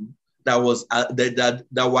secondary school that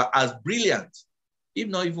were as brilliant, if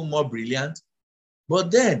not even more brilliant, but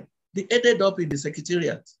then they ended up in the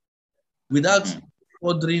secretariat without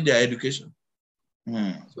furthering their education.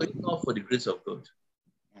 So it's not for the grace of God.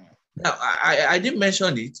 Now, I didn't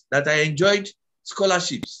mention it, that I enjoyed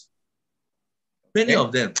scholarships, many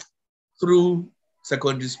of them through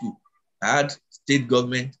secondary school. I had state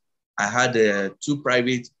government, I had 2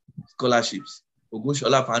 private scholarships.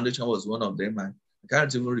 Ogunshola Foundation was one of them, and I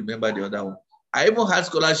can't even remember the other one. I even had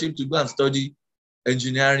scholarship to go and study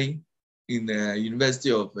engineering in the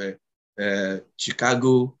University of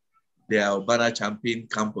Chicago, their Urbana-Champaign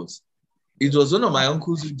campus. It was one of my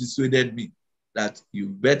uncles who dissuaded me that you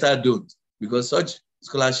better don't, because such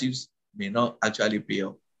scholarships may not actually pay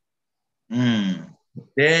off.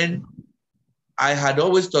 Then I had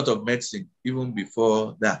always thought of medicine even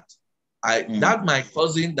before that. That my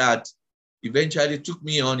cousin that eventually took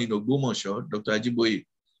me on in Ogbomoso, Dr. Ajiboye,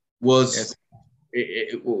 was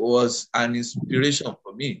an inspiration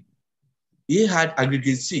for me. He had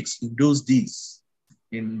aggregate 6 in those days,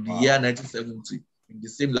 in the year 1970, in the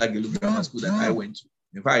same Lagelu Grammar School that I went to.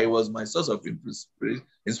 In fact, it was my source of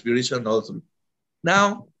inspiration also.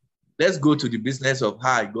 Now, let's go to the business of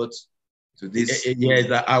how I got to this.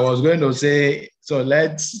 Yes, I was going to say, so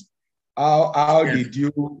how did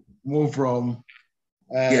you move from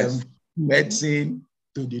medicine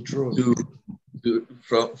to the throne?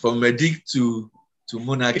 From medic to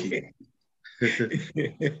monarchy.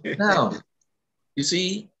 Now, you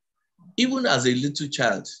see, even as a little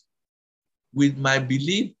child, with my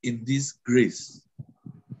belief in this grace,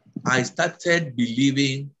 I started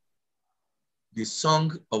believing the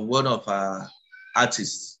song of one of our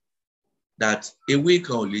artists, that Ewe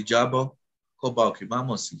kan o le jabo, koba oke ma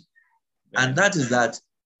mo si. And that is that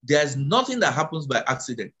there's nothing that happens by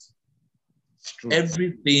accident.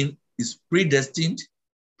 Everything is predestined,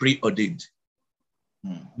 preordained.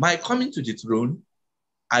 My coming to the throne,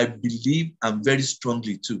 I believe, and very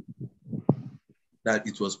strongly too, that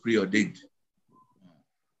it was preordained,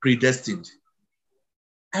 predestined.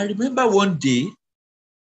 I remember one day,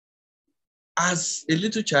 as a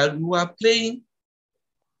little child, we were playing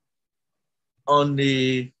on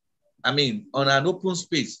an open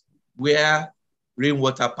space where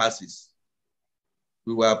rainwater passes.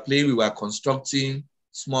 We were playing, we were constructing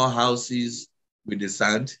small houses with the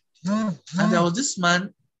sand. And there was this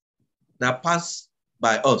man that passed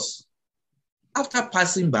by us. After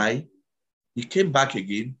passing by, he came back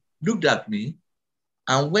again, looked at me,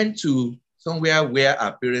 and went to somewhere where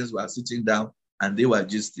our parents were sitting down and they were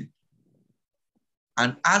gisting.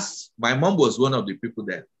 And asked, my mom was one of the people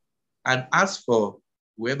there, and asked for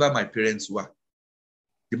whoever my parents were.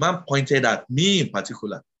 The man pointed at me in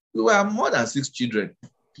particular. We were more than 6 children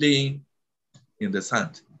playing in the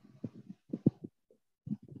sand.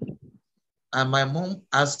 And my mom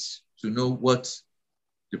asked to know what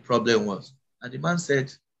the problem was. And the man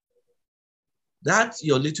said, "That's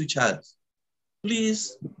your little child.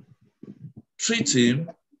 Please treat him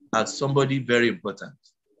as somebody very important.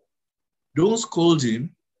 Don't scold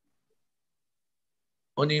him.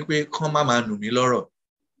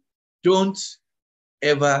 Don't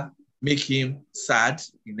ever make him sad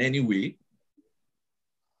in any way.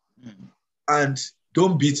 And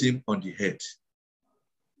don't beat him on the head."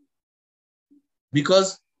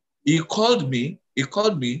 Because he called me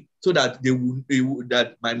so that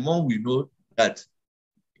that my mom will know that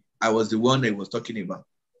I was the one that was talking about.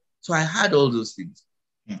 So I had all those things.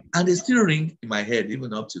 And they still ring in my head,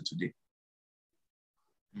 even up to today.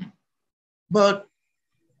 But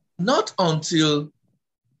not until,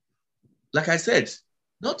 like I said,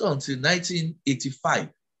 not until 1985,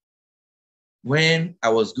 when I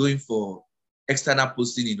was going for external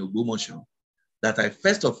posting in Ogbomoso, that I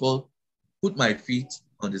first of all put my feet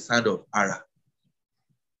on the sand of Ara.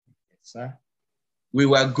 Yes, sir. We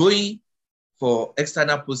were going for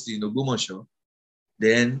external posting in Ogbomoso.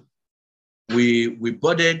 Then we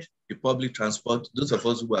boarded the public transport. Those of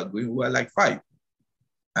us who were going, we were like 5.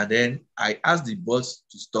 And then I asked the bus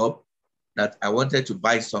to stop, that I wanted to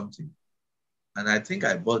buy something. And I think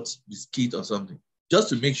I bought biscuit or something, just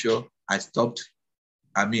to make sure I stepped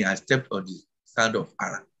on the sand of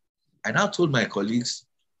Ara. I now told my colleagues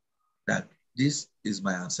that this is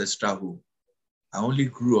my ancestral home. I only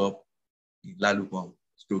grew up in Lalupon,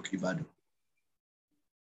 Ibadan.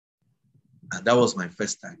 And that was my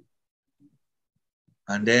first time.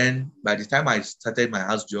 And then by the time I started my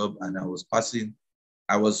house job and I was passing,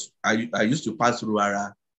 I used to pass through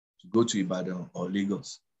Ara to go to Ibadan or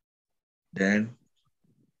Lagos. Then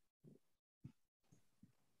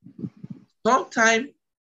sometime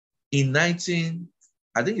in I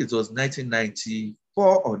think it was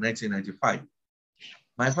 1994 or 1995,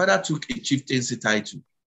 my father took a chieftaincy title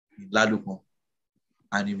in Lalupon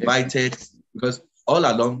and invited, because all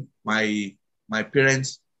along my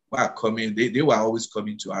parents were coming, they were always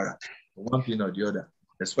coming to Ara for one thing or the other,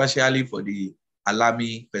 especially for the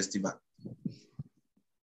Alami festival.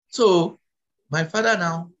 So my father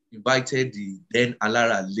now invited the then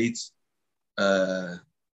Alara late Baba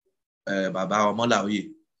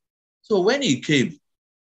Omolaoye. So when he came,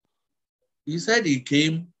 he said he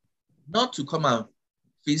came not to come and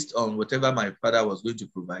feast on whatever my father was going to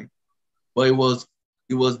provide, but he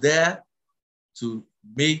was there to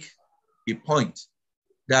make a point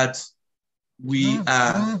that we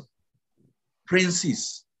are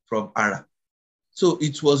princes from Ara. So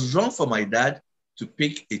it was wrong for my dad to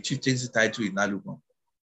pick a chieftaincy title in Lalupon.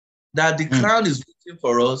 That the crown is waiting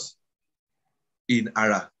for us in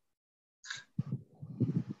Ara.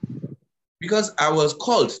 Because I was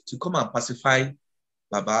called to come and pacify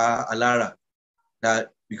Baba Alara,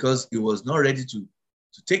 that because he was not ready to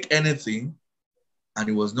take anything and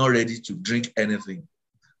he was not ready to drink anything.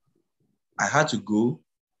 I had to go.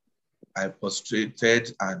 I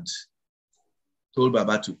prostrated and told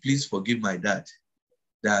Baba to please forgive my dad,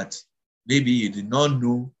 that maybe he did not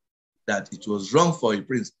know that it was wrong for a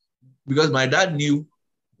prince. Because my dad knew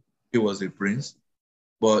he was a prince,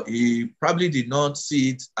 but he probably did not see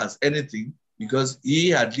it as anything because he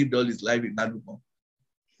had lived all his life in Lalupon.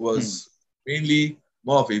 Was mainly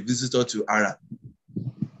more of a visitor to Ara.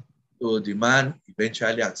 So the man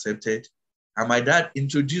eventually accepted, and my dad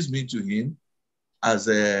introduced me to him as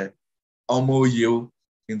a Omoyo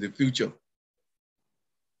in the future.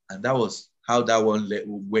 And that was how that one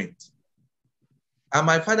went. And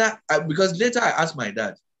my father, because later I asked my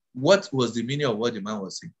dad, what was the meaning of what the man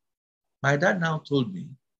was saying? My dad now told me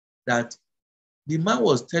that the man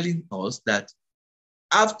was telling us that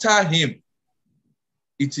after him,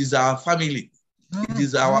 it is our family, it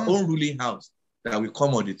is our own ruling house that will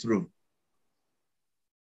come on the throne.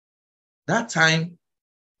 That time,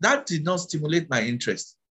 that did not stimulate my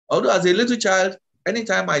interest. Although as a little child,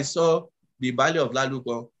 anytime I saw the Valley of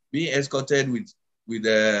Laluko being escorted with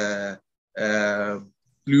a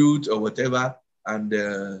flute or whatever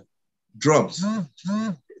and drums,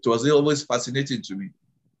 it was always fascinating to me.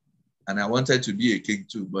 And I wanted to be a king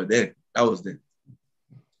too, but then, that was then.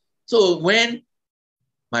 So when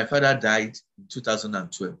my father died in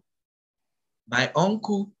 2012, my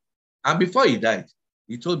uncle, and before he died,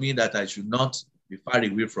 he told me that I should not be far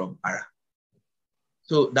away from Ara.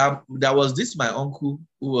 So that was this my uncle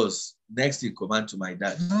who was next in command to my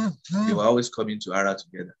dad. They were always coming to Ara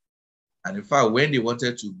together. And in fact, when they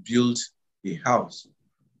wanted to build a house,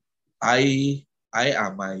 I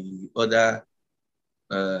and my other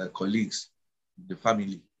colleagues in the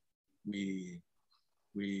family,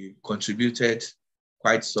 we contributed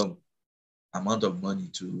quite some amount of money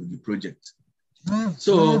to the project.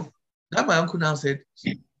 So that my uncle now said,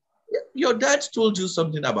 your dad told you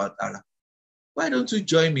something about Ara. Why don't you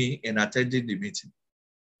join me in attending the meeting?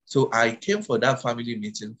 So I came for that family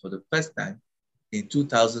meeting for the first time in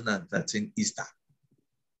 2013 Easter.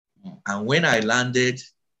 And when I landed,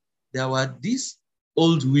 there were these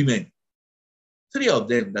old women, 3 of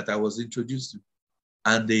them that I was introduced to.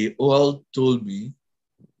 And they all told me,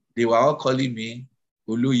 they were all calling me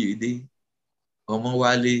Oloyede,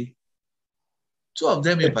 Omowale. 2 of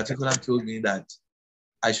them in particular told me that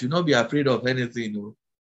I should not be afraid of anything,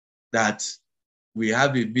 that we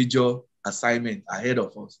have a major assignment ahead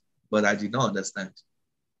of us, but I did not understand.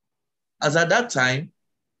 As at that time,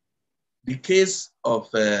 the case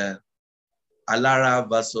of Alara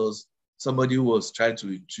versus somebody who was trying to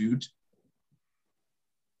intrude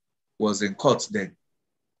was in court then.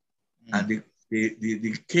 And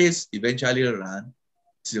the case eventually ran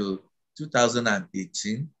till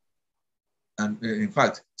 2018, and in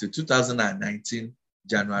fact, to 2019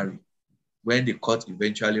 January, when the court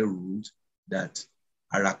eventually ruled that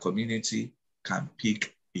our community can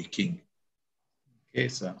pick a king. Okay,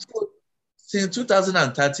 sir. So, since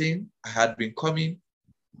 2013, I had been coming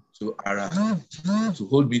to Ara to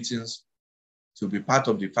hold meetings, to be part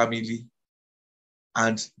of the family,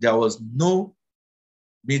 and there was no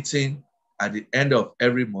meeting at the end of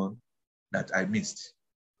every month that I missed.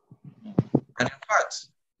 And in fact,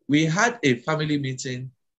 we had a family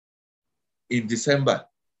meeting in December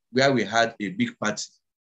where we had a big party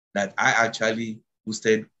that I actually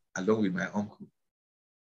hosted along with my uncle.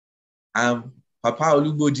 Papa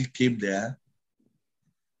Olubayo came there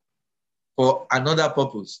for another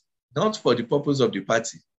purpose, not for the purpose of the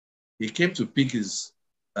party. He came to pick his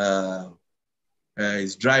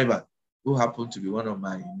driver, who happened to be one of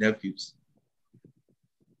my nephews.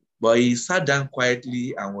 But he sat down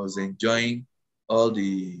quietly and was enjoying all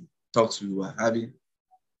the talks we were having.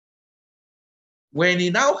 When he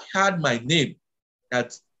now heard my name,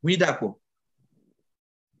 that Windapo,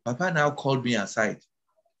 Papa now called me aside.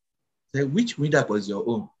 Said, which Windapo is your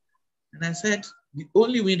own? And I said, the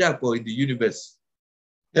only Windapo in the universe.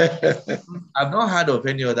 I've not heard of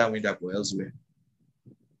any other Windapo elsewhere.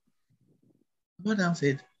 Papa now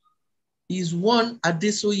said, is one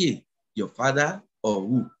Adesola your father or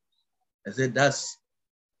who? I said, that's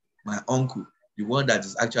my uncle, the one that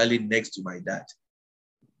is actually next to my dad.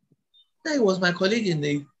 He was my colleague in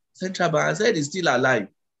the Central Bank. I said, he's still alive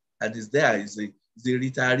and he's there. He's a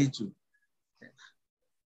retiree too.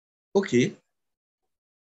 Okay.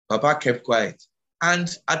 Papa kept quiet.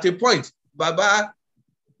 And at a point, Baba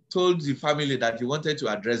told the family that he wanted to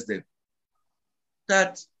address them.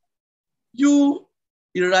 That you,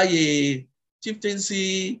 Iraye,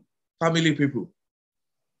 chieftaincy family people,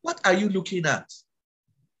 what are you looking at?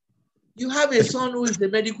 You have a son who is the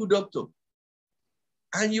medical doctor,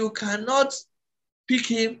 and you cannot pick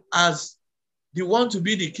him as the one to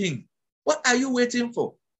be the king. What are you waiting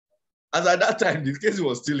for? As at that time, the case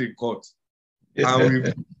was still in court. And we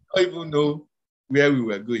don't even know where we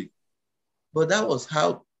were going. But that was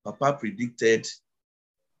how Papa predicted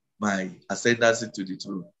my ascendancy to the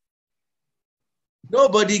throne.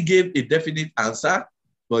 Nobody gave a definite answer,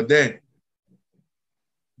 but then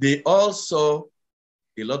they all saw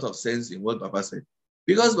a lot of sense in what Papa said.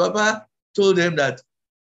 Because Papa told them that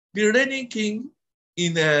the reigning king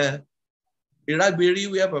in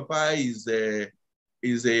Iragberi, where Papa is a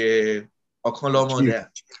Okanlomo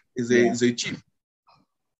there, is a chief,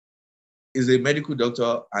 is a medical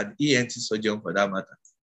doctor and ENT surgeon for that matter.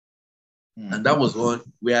 And that was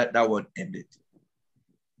where that one ended.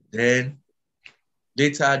 Then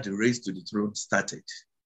later the race to the throne started,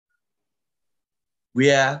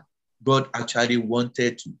 where God actually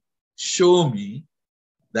wanted to show me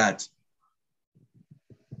that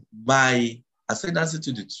my ascendancy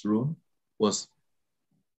to the throne was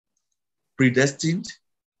predestined,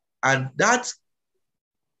 and that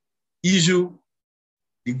issue,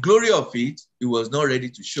 the glory of it, he was not ready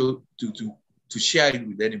to show to share it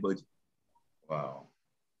with anybody. Wow.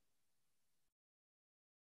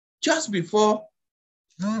 Just before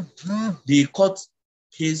the court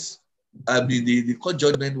case, the court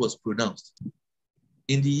judgment was pronounced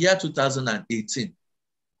in the year 2018,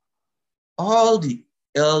 all the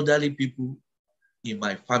elderly people in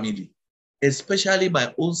my family, especially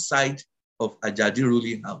my own side of Ajadi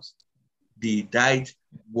ruling house, they died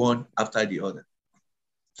one after the other.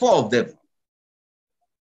 4 of them.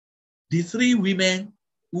 The 3 women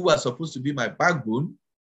who were supposed to be my backbone,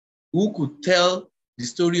 who could tell the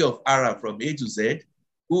story of Ara from A to Z,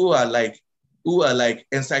 who are like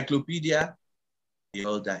encyclopedia, they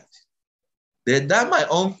all died. Then that my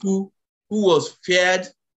uncle, who was feared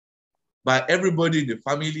by everybody in the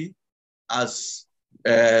family as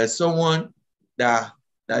someone that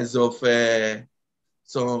is of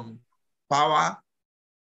some power,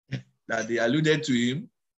 that they alluded to him,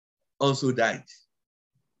 also died.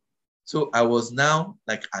 So I was now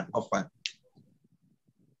like an orphan.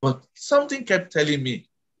 But something kept telling me,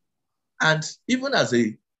 and even as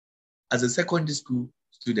a secondary school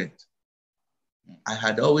student, I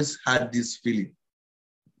had always had this feeling,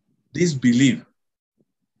 this belief,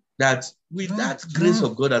 that with that grace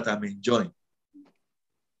of God that I'm enjoying,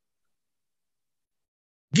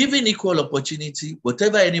 given equal opportunity,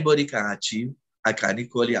 whatever anybody can achieve, I can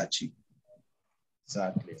equally achieve.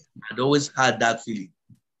 Exactly. I'd always had that feeling,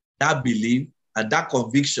 that belief, and that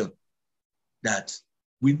conviction that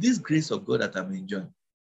with this grace of God that I'm enjoying,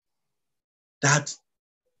 that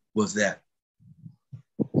was there.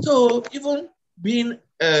 So even being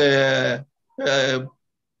an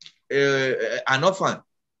orphan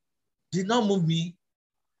did not move me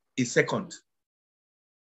a second,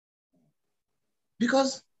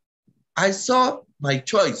 because I saw my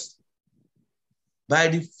choice by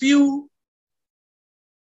the few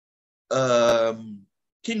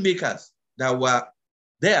kingmakers that were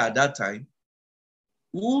there at that time,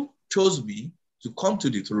 who chose me to come to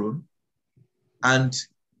the throne and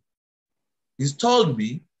installed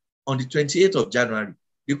me on the 28th of January.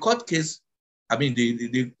 The court case,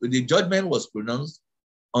 the judgment was pronounced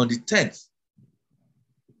on the 10th.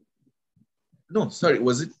 No, sorry,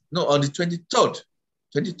 was it? No, on the 23rd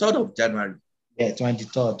of January. Yeah,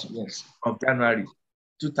 23rd, yes. Of January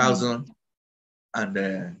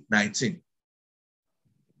 2019.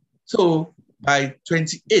 So by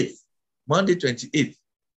 28th, Monday 28th,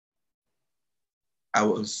 I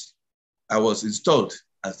was installed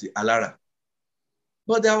as the Alara.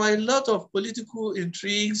 But there were a lot of political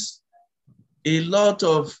intrigues, a lot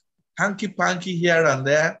of hanky-panky here and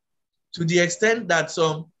there, to the extent that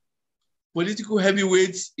some political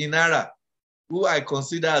heavyweights in Ara, who I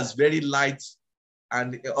consider as very light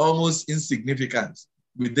and almost insignificant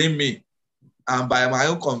within me, and by my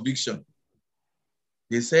own conviction,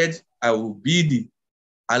 they said I will be the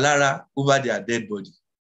Alara over their dead body.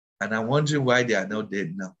 And I'm wondering why they are not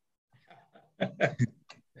dead now.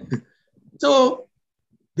 So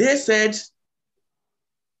they said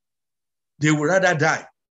they would rather die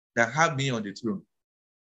than have me on the throne.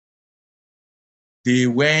 They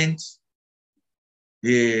went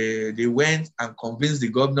and convinced the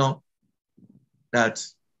governor that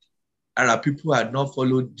Arab people had not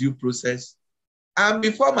followed due process. And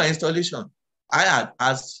before my installation, I had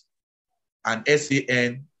asked an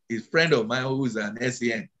SAN, a friend of mine who is an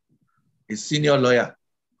SAN, a senior lawyer,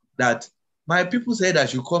 that my people said I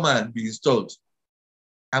should come and be installed.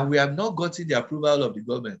 And we have not gotten the approval of the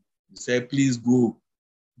government. He said, please go.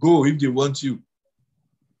 Go if they want you.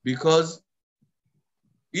 Because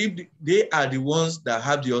if they are the ones that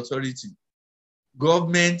have the authority,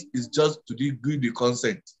 government is just to give the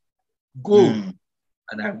consent. Go.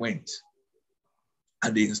 And I went.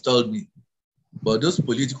 And they installed me. But those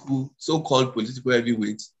so-called political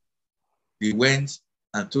heavyweights, they went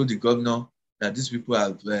and told the governor that these people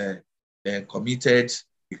have committed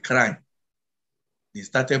a crime. They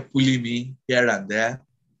started pulling me here and there.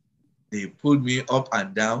 They pulled me up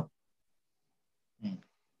and down.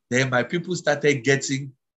 Then my people started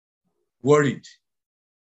getting worried.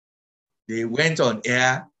 They went on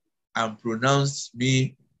air and pronounced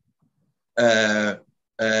me that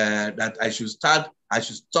I should stop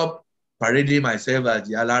parading myself as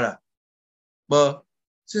the Alara. But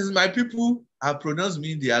since my people have pronounced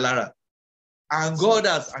me the Alara, and God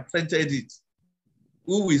has accented it,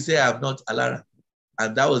 who will say I'm not Alara?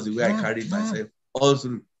 And that was the way I carried myself all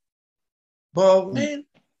through. But when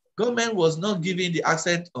government was not giving the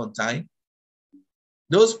accent on time,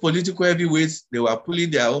 those political heavyweights, they were pulling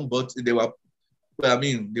their own buttons. They were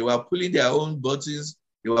pulling their own buttons.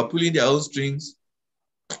 They were pulling their own strings.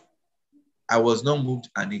 I was not moved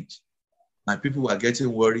an inch. My people were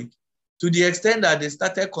getting worried to the extent that they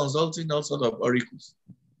started consulting all sorts of oracles.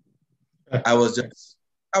 I was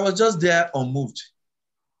just there unmoved.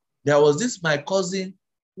 There was this my cousin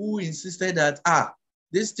who insisted that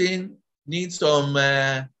this thing needs some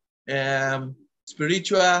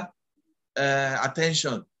spiritual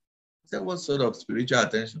attention. I said, what sort of spiritual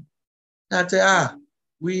attention? That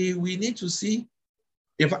we need to see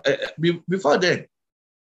if before then,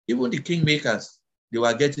 even the kingmakers, they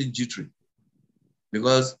were getting jittery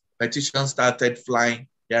because petitions started flying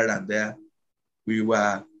here and there. We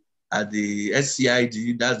were at the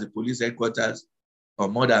SCID, that's the police headquarters,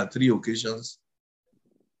 on more than 3 occasions,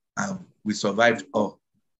 and we survived all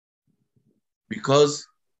because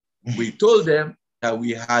we told them that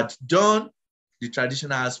we had done the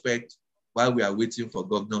traditional aspect while we are waiting for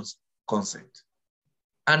governor's consent.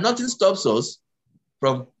 And nothing stops us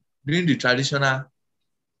from doing the traditional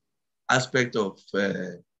aspect of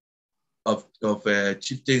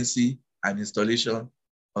chieftaincy and installation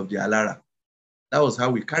of the Alara. That was how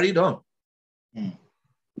we carried on.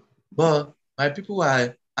 But my people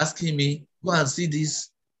were asking me, go and see this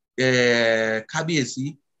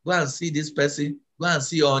Kabiesi, go and see this person, go and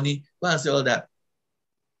see Oni, go and see all that.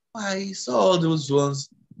 I saw all those ones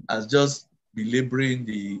as just belaboring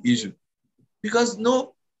the issue. Because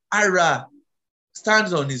no Ara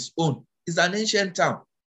stands on its own. It's an ancient town.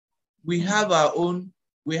 We have our own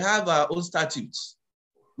statutes.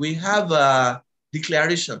 We have a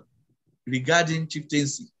declaration regarding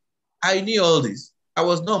chieftaincy. I knew all this. I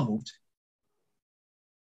was not moved.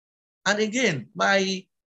 And again, my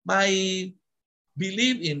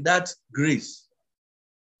belief in that grace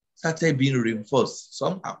started being reinforced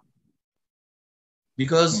somehow.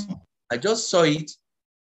 Because I just saw it.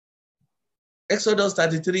 Exodus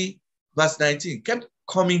 33, verse 19 kept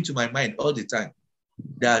coming to my mind all the time,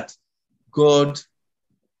 that God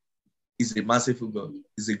is a merciful God,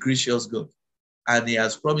 is a gracious God, and he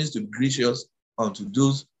has promised to be gracious unto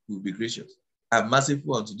those who will be gracious, and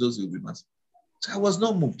merciful unto those who will be merciful. So I was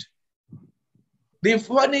not moved. The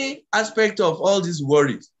funny aspect of all these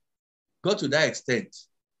worries got to that extent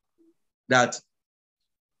that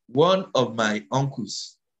one of my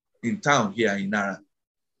uncles in town here in Nara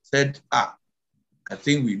said, I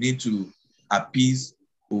think we need to appease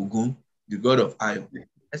Ogun, the god of iron.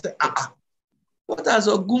 I said, what has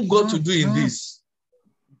Ogun got to do in this?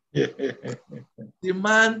 The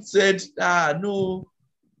man said, no,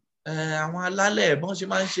 I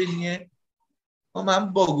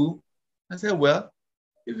said, well,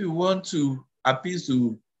 if you want to appease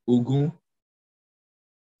to Ogun,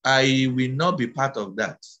 I will not be part of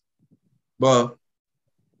that. But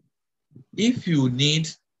if you need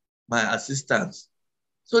my assistance,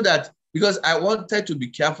 so that, because I wanted to be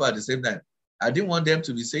careful at the same time, I didn't want them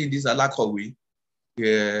to be saying this Alakowe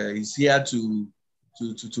is here to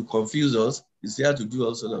confuse us, is here to do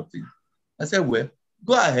all sorts of things. I said, well,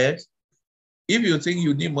 go ahead. If you think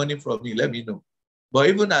you need money from me, let me know. But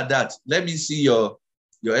even at that, let me see your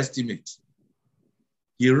estimate.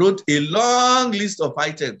 He wrote a long list of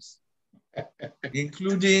items,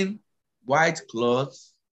 including white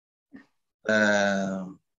cloth, the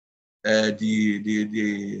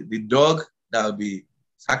dog that will be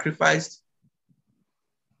sacrificed,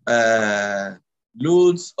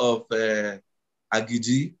 loads of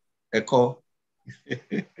agidi, eko,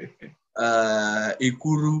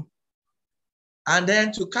 ikuru, and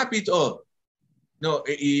then to cap it all, no,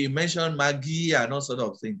 he mentioned Maggi and all sorts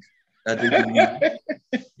of things that they will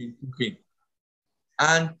be cooking.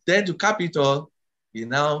 And then to cap it all, he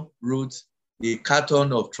now wrote a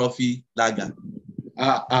carton of trophy lager.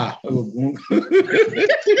 That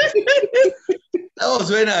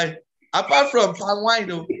was when apart from palm wine,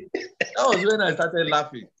 that was when I started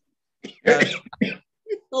laughing.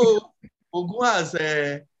 So Ogun has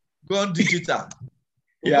gone digital.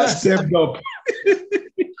 He has stepped up.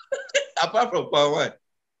 Apart from palm wine,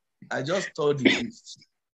 I just told the list.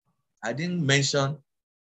 I didn't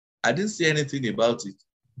say anything about it.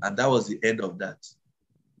 And that was the end of that.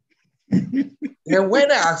 Then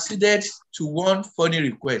when I acceded to one funny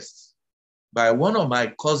request by one of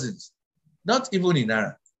my cousins, not even in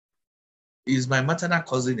Ara, is my maternal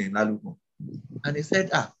cousin in Alumo. And he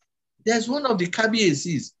said, there's one of the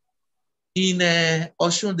KBACs in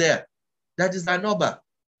Oshun there that is an Oba.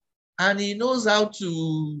 And he knows how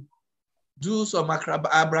to do some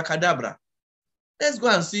abracadabra. Let's go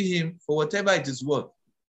and see him for whatever it is worth.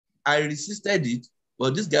 I resisted it,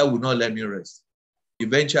 but this guy would not let me rest.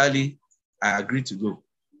 Eventually, I agreed to go.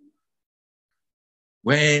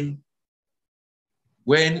 When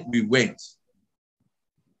we went,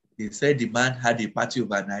 they said the man had a party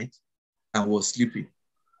overnight and was sleeping.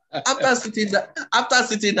 After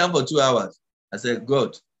sitting down for 2 hours, I said,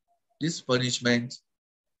 God, this punishment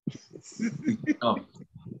is enough.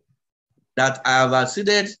 That I have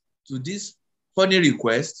acceded to this funny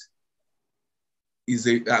request is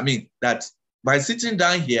that by sitting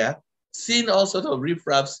down here, seeing all sorts of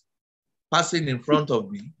riffraffs passing in front of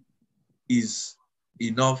me is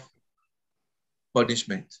enough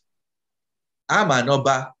punishment. I'm an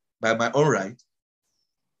Oba by my own right.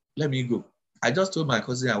 Let me go. I just told my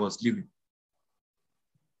cousin I was leaving.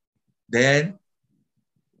 Then,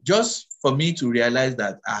 just for me to realize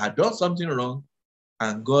that I had done something wrong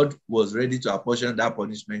and God was ready to apportion that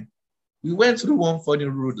punishment, we went through one funny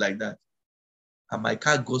road like that. And my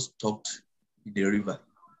car got stuck in the river.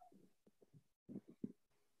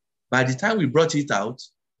 By the time we brought it out,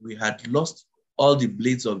 we had lost all the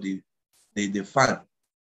blades of the fan.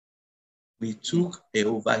 We took an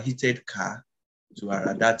overheated car to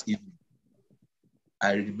Ara that evening.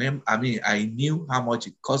 I knew how much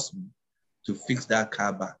it cost me to fix that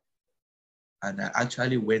car back. And I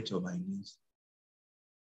actually went on my knees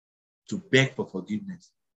to beg for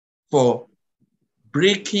forgiveness for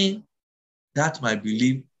breaking that my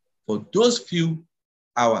belief for those few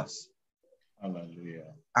hours.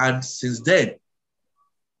 Hallelujah. And since then,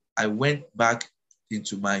 I went back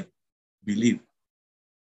into my belief.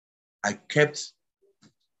 I kept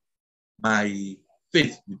my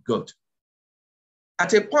faith with God.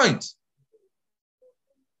 At a point,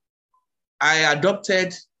 I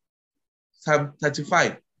adopted Psalm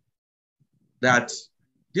 35, that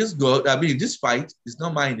this fight is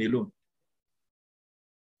not mine alone.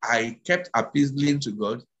 I kept appealing to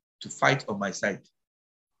God to fight on my side.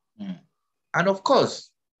 Mm. And of course,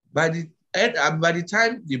 by the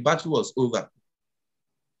time the battle was over,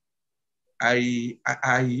 I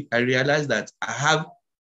realized that I have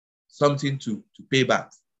something to pay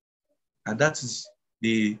back. And that is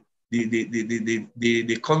the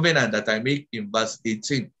covenant that I make in verse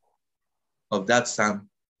 18 of that Psalm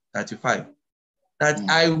 35. That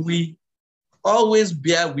I will always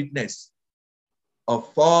bear witness of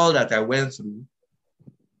all that I went through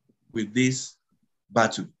with this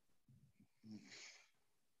battle.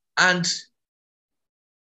 And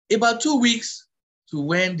about 2 weeks to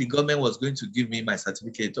when the government was going to give me my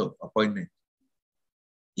certificate of appointment,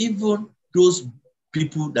 even those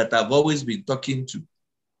people that I've always been talking to,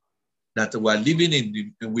 that were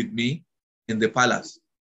living with me in the palace,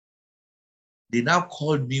 they now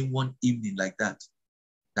called me one evening like that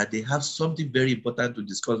they have something very important to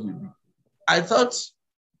discuss with me. I thought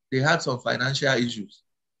they had some financial issues,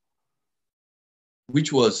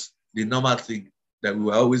 which was the normal thing that we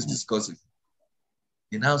were always discussing.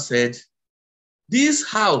 They now said, this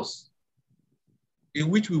house in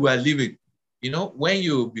which we were living, when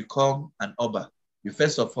you become an Oba, you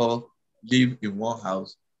first of all live in one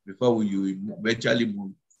house before you eventually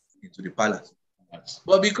move into the palace.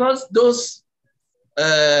 But because those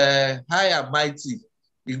high and mighty,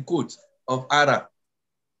 in quotes, of Ara,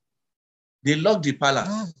 they locked the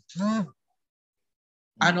palace.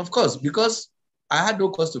 And of course, because I had no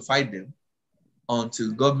cause to fight them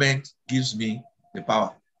until government gives me the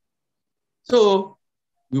power. So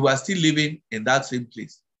we were still living in that same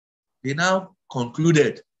place. They now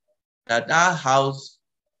concluded that our house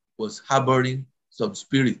was harboring some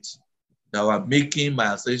spirits that were making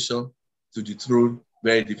my ascension to the throne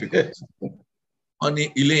very difficult.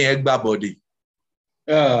 Only Ile Egba body.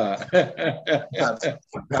 That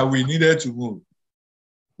we needed to move.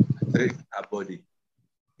 A body.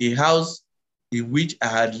 A house in which I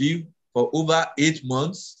had lived for over 8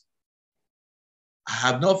 months. I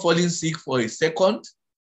have not fallen sick for a second.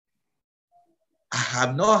 I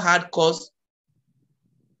have not had cause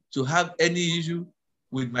to have any issue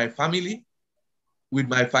with my family, with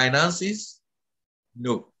my finances.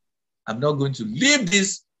 No, I'm not going to leave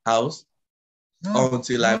this house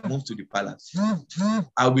until I move to the palace.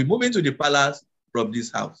 I'll be moving to the palace from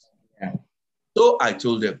this house. Yeah. So I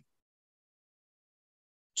told them.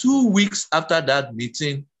 2 weeks after that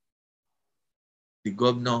meeting, the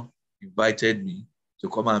governor invited me to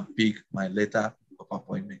come and pick my letter of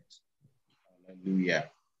appointment. Hallelujah.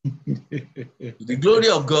 To the glory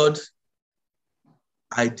of God,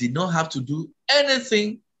 I did not have to do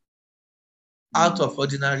anything out of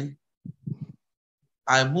ordinary.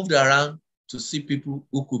 I moved around to see people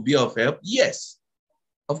who could be of help. Yes,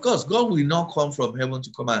 Of course, God will not come from heaven to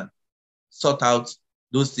come and sort out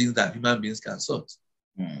those things that human beings can sort.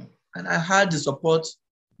 Mm. And I had the support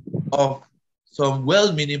of some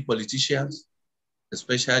well-meaning politicians,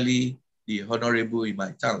 especially the honorable in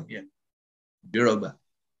my town here, Birogba.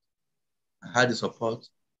 I had the support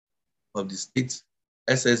of the state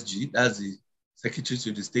SSG, that's the Secretary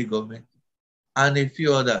to the State Government, and a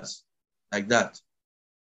few others like that.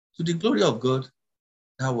 To the glory of God,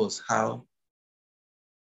 that was how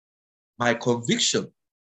my conviction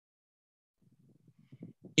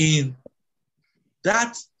in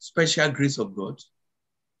that special grace of God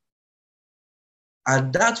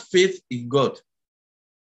and that faith in God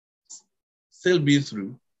still be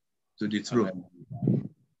through to the throne.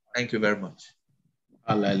 Thank you very much.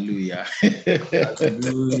 Hallelujah.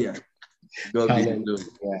 Hallelujah. God be the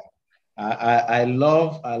glory. I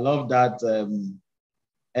love that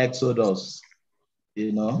Exodus,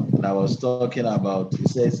 that I was talking about. It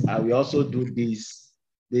says, I will also do these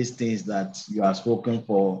things that you are spoken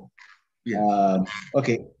for. Yeah.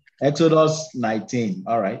 Okay, Exodus 19.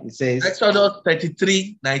 All right. It says Exodus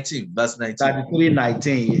 33:19, verse 19.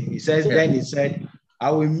 33:19. It says, Then he said,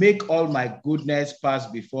 I will make all my goodness pass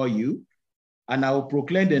before you, and I will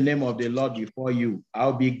proclaim the name of the Lord before you. I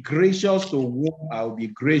will be gracious to whom I will be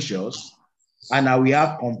gracious, and I will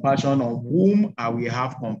have compassion on whom I will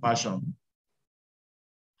have compassion.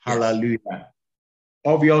 Yes. Hallelujah.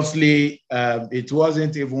 Obviously, it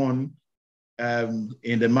wasn't even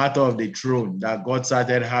in the matter of the throne that God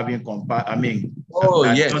started having compassion.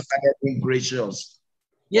 Yes. God started being gracious.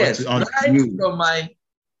 Yes, right from my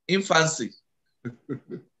infancy.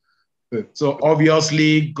 So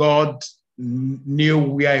obviously, God knew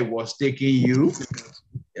where He was taking you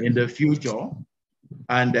in the future.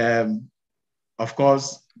 And of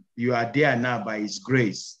course, you are there now by His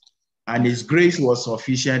grace. And His grace was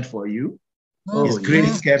sufficient for you. His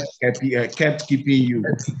grace kept keeping you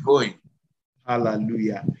going.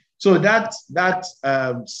 Hallelujah. So that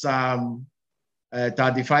Psalm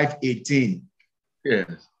 35:18.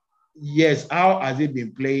 Yes. Yes. How has it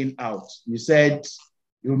been playing out? You said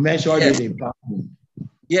you mentioned it in passing.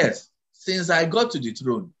 Yes. Since I got to the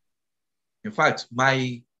throne, in fact,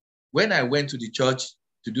 when I went to the church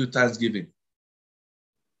to do Thanksgiving,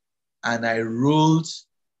 and I rolled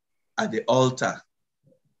at the altar,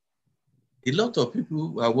 a lot of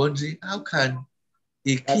people were wondering, how can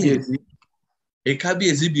a king, a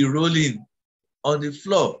Kabiyesi, be rolling on the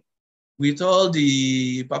floor with all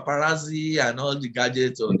the paparazzi and all the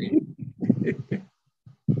gadgets on it?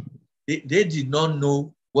 They did not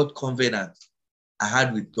know what covenant I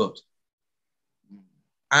had with God.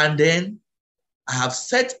 And then I have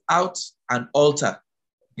set out an altar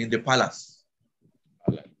in the palace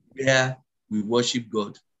where we worship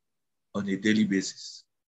God on a daily basis.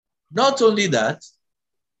 Not only that,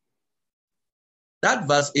 that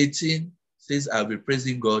verse 18 says, I'll be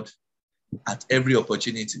praising God at every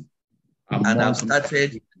opportunity. And I've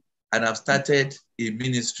started a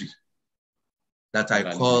ministry that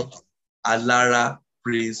I call Alara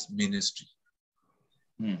Praise Ministry.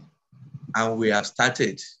 And we have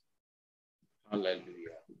started.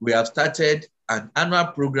 Hallelujah. We have started an annual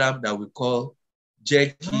program that we call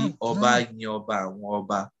Jeki Oba Nyoba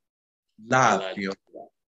Nwoba La.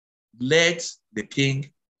 Let the king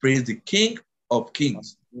praise the King of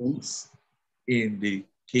Kings in the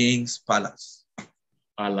King's Palace.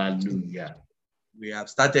 Hallelujah. We have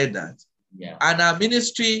started that. Yeah. And our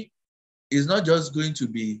ministry is not just going to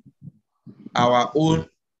be our own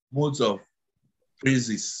modes of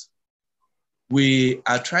praises. We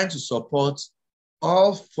are trying to support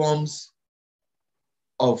all forms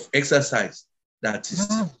of exercise that is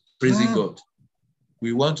praising God.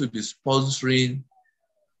 We want to be sponsoring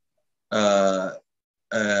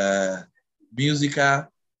musical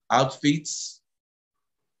outfits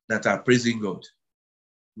that are praising God.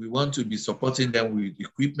 We want to be supporting them with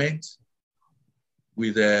equipment,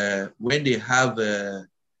 with when they have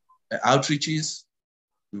outreaches,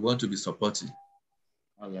 we want to be supporting.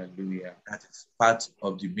 Hallelujah. That is part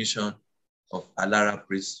of the mission of Alara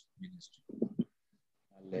Praise Ministry.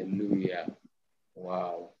 Hallelujah.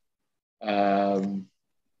 Wow. I'm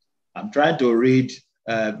trying to read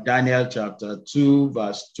Daniel chapter 2,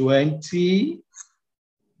 verse 20.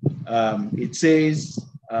 It says,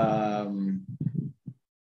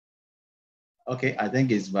 okay, I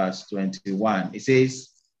think it's verse 21. It says,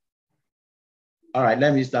 all right,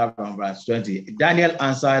 let me start from verse 20. Daniel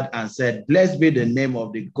answered and said, blessed be the name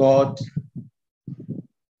of the God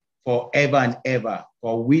forever and ever,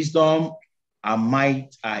 for wisdom and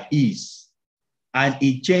might are his. And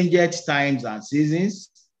he changeth times and seasons.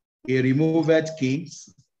 He removeth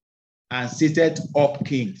kings and seated up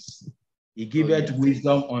kings. He giveth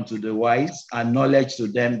wisdom unto the wise and knowledge to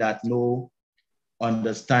them that know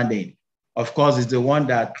understanding. Of course, it's the one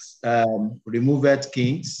that removeth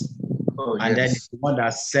kings, and then it's the one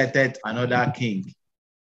that setteth another king.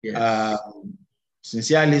 Yes.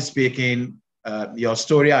 Sincerely speaking, your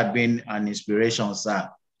story had been an inspiration, sir.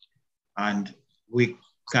 And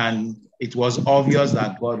it was obvious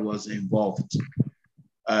that God was involved,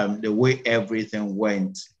 the way everything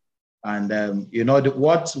went. And you know,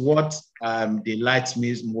 what delights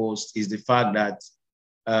me most is the fact that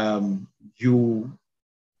you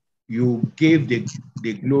gave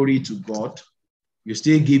the glory to God, you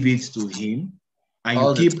still give it to Him, and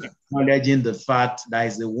you keep acknowledging the fact that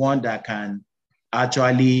is the one that can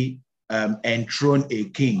actually enthrone a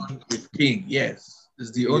king. The king, yes,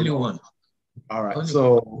 is the only one. All right.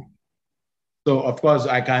 So of course,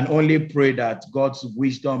 I can only pray that God's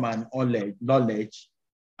wisdom and knowledge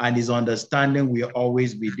and His understanding will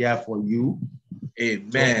always be there for you.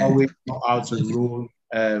 Amen. To always know how to rule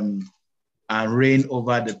and reign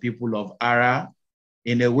over the people of Ara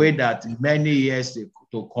in a way that many years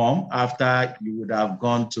to come, after you would have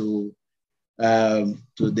gone to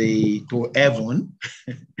heaven,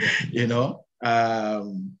 you know,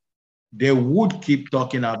 they would keep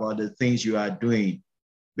talking about the things you are doing.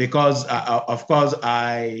 Because of course,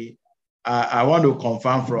 I want to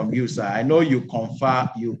confirm from you, sir. I know you converted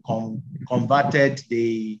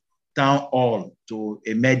the town hall to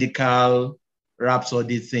a medical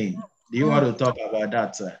rhapsody thing. Do you want to talk about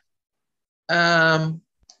that, sir?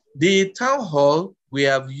 The town hall we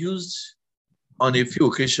have used on a few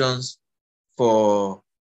occasions for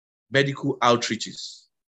medical outreaches.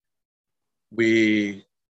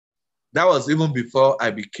 That was even before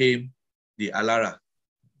I became the Alara.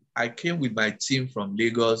 I came with my team from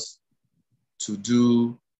Lagos to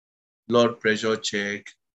do blood pressure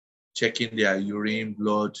checking their urine,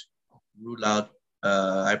 blood, rule out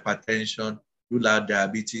hypertension, rule out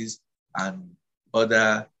diabetes, and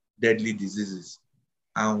other deadly diseases.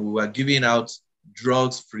 And we were giving out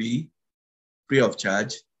drugs free of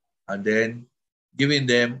charge, and then giving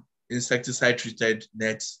them insecticide-treated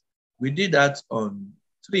nets. We did that on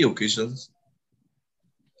 3 occasions.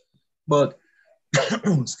 But,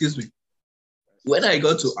 excuse me, when I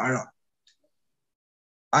got to Ara,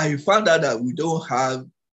 I found out that we don't have,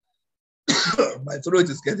 my throat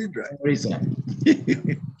is getting dry.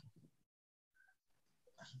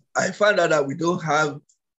 I found out that we don't have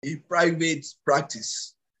a private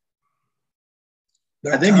practice.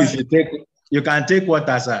 I think you can take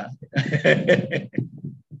water, sir.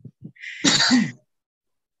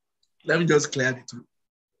 Let me just clear the throat.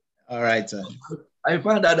 All right, sir. I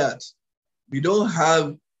found out that we don't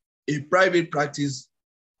have a private practice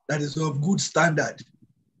that is of good standard.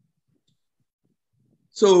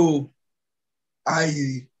 So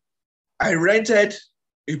I rented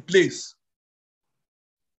a place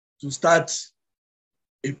to start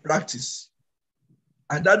a practice.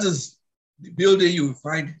 And that is the building you will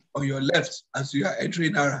find on your left as you are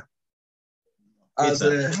entering Ara as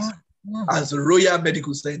a Royal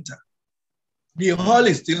Medical Center. The hall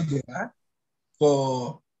is still there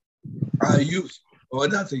for our use or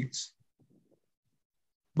other things.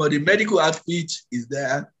 But the medical outfit is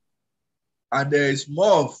there, and there is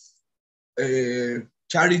more of a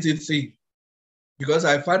charity thing, because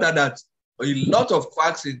I found out that a lot of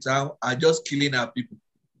quacks in town are just killing our people.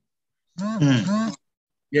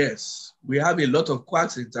 Yes, we have a lot of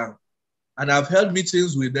quacks in town, and I've held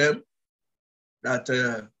meetings with them that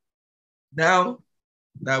now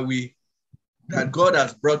that God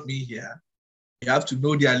has brought me here, you have to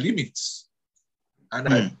know their limits, and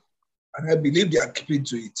I believe they are keeping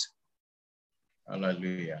to it.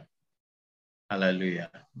 Hallelujah. Hallelujah.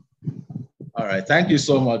 All right. Thank you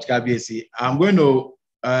so much, Kabiesi. I'm going to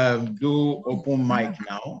do open mic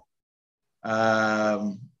now.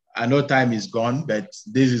 I know time is gone, but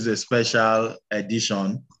this is a special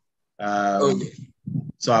edition.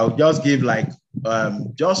 So I'll just give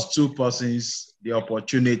just 2 persons the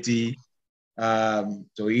opportunity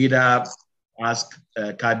to either ask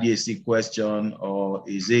Kabiesi question, or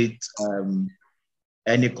is it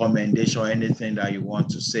any commendation, anything that you want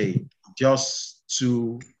to say. Just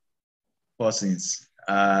 2 persons.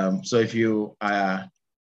 So if you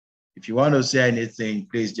want to say anything,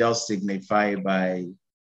 please just signify by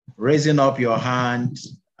raising up your hand,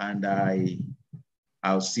 and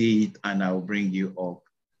I'll see it and I'll bring you up.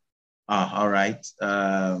 All right.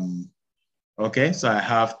 Okay, so I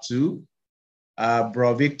have 2.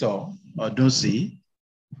 Bro Victor Odusi,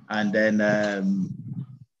 and then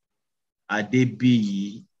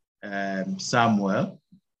Adebi Samuel.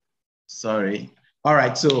 Sorry. All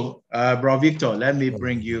right, so Bro Victor, let me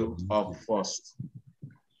bring you up first.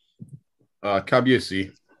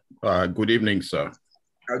 Kabiesi, good evening, sir.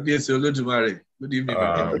 Kabiesi Olodumare, good evening.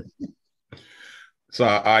 So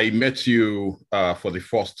I met you for the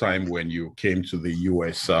first time when you came to the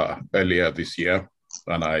US earlier this year,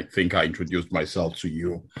 and I think I introduced myself to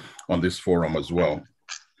you on this forum as well.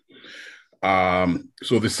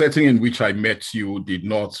 So the setting in which I met you did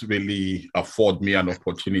not really afford me an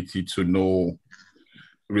opportunity to know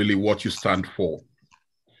really what you stand for.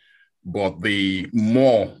 But the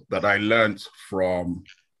more that I learned from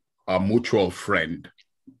a mutual friend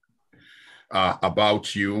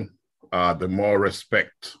about you, the more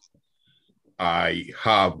respect I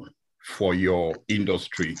have for your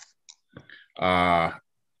industry. I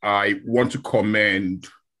want to commend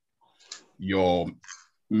your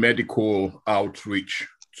medical outreach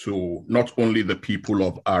to not only the people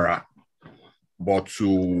of Ara, but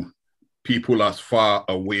to people as far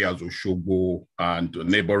away as Osogbo and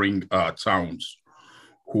neighboring towns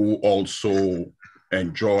who also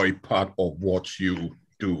enjoy part of what you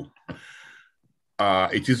do.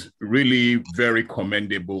 It is really very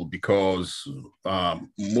commendable because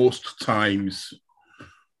most times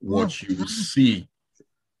what you see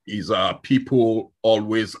is people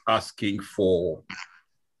always asking for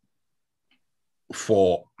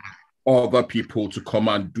other people to come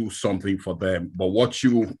and do something for them. But what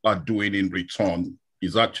you are doing in return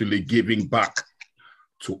is actually giving back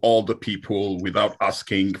to all the people without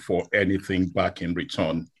asking for anything back in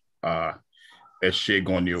return. And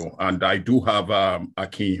I do have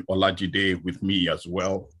Akin Olajide with me as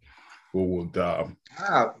well, who would...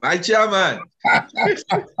 my chairman.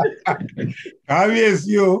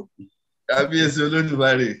 Kabiesi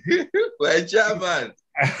Olodumare, my chairman.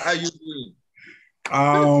 How you doing?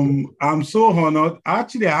 I'm so honored.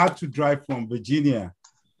 Actually, I had to drive from Virginia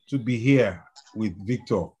to be here with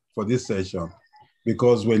Victor for this session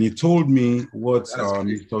because when he told me what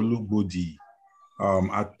Mr. Olubayo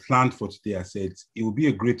I planned for today, I said it would be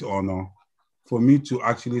a great honor for me to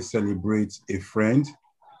actually celebrate a friend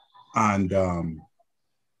and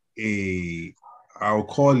I'll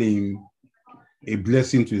call him a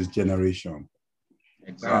blessing to his generation.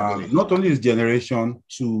 Exactly. Not only his generation,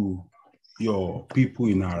 to your people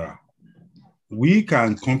in Ara. We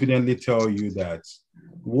can confidently tell you that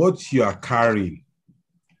what you are carrying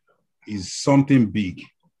is something big.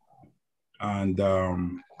 And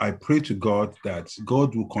I pray to God that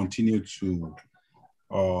God will continue to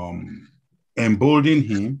embolden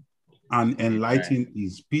him and enlighten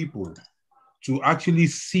his people to actually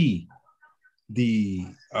see the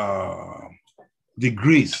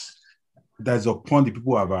grace that's upon the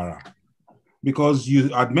people of Ara. Because you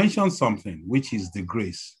had mentioned something, which is the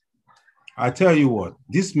grace. I tell you what,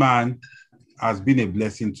 this man has been a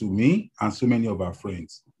blessing to me and so many of our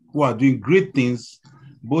friends who are doing great things,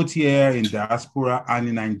 both here in diaspora and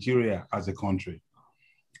in Nigeria as a country.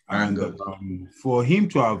 And for him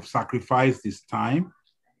to have sacrificed his time,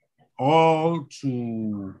 all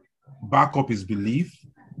to back up his belief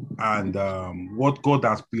and what God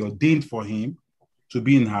has preordained for him to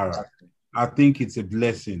be in Ara, I think it's a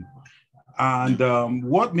blessing. And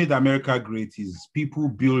what made America great is people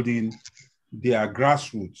building their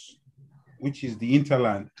grassroots, which is the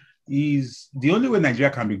interland. Is the only way Nigeria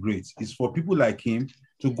can be great is for people like him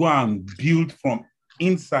to go and build from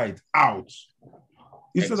inside out.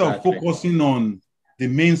 Instead of focusing on the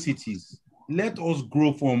main cities, let us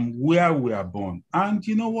grow from where we are born. And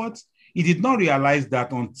you know what? He did not realize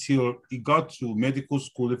that until he got to medical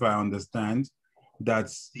school, if I understand, that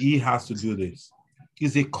he has to do this.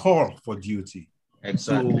 It's a call for duty.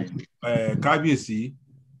 Exactly. So, Kabiesi,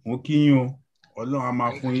 you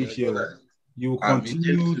will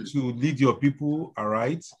continue to lead your people, all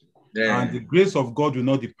right? Yeah. And the grace of God will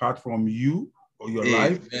not depart from you or your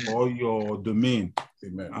life or your domain.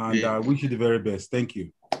 Amen. And I wish you the very best. Thank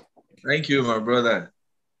you. Thank you, my brother.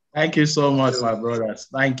 Thank you so much, my brothers.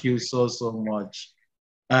 Thank you so much.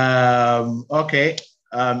 Okay,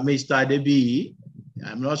 Mr. Adebi.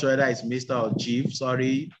 I'm not sure whether it's Mr. or Chief.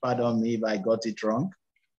 Sorry, pardon me if I got it wrong.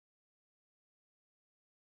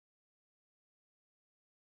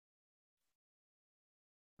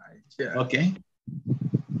 Okay.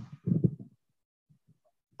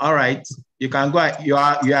 All right, you can go. You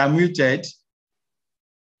are muted.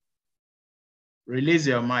 Release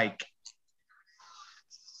your mic.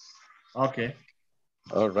 Okay.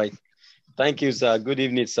 All right. Thank you, sir. Good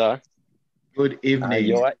evening, sir. Good evening.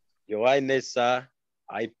 Your Highness, sir.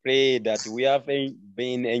 I pray that we have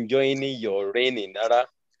been enjoying your reign in Ara,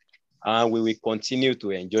 and we will continue to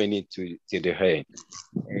enjoy it to the end.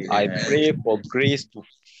 I pray for grace to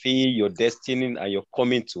fulfill your destiny and your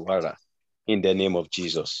coming to Ara in the name of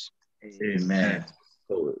Jesus. Amen.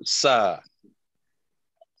 So, sir,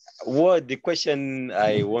 what the question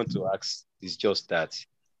I want to ask is just that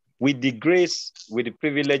with the grace, with the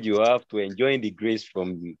privilege you have to enjoy the grace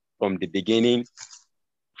from the beginning,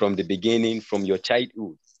 from your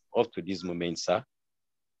childhood up to this moment, sir.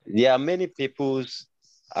 There are many people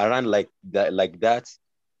around like that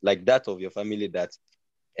of your family that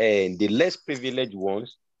and the less privileged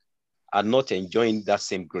ones are not enjoying that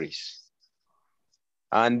same grace.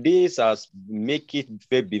 And this has make it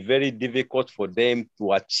be very difficult for them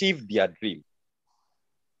to achieve their dream,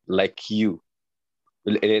 like you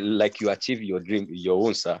achieve your dream, your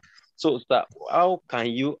own, sir. So, sir, how can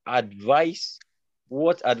you advise?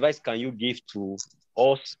 What advice can you give to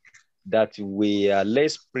us that we are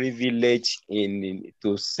less privileged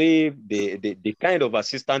to save the kind of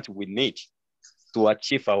assistance we need to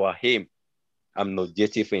achieve our aim and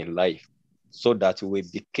objective in life, so that we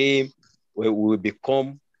will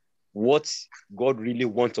become what God really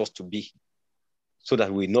wants us to be, so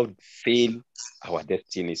that we not fail our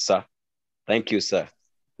destiny, sir. Thank you, sir.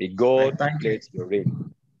 May God bless your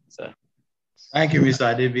reign, sir. Thank you,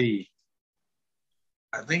 Mr. Adebi.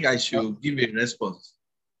 I think I should give a response.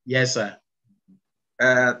 Yes, sir.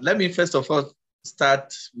 Let me first of all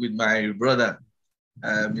start with my brother,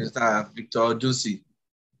 Mr. Victor Dusi.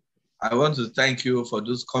 I want to thank you for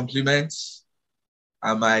those compliments,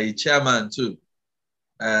 and my chairman too.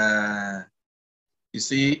 You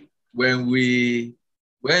see, when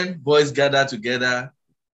boys gather together,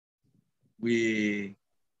 we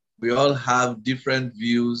all have different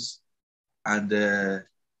views and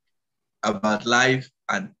about life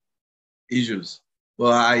and issues.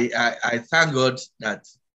 But I thank God that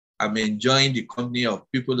I'm enjoying the company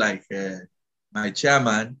of people like my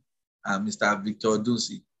chairman, Mr. Victor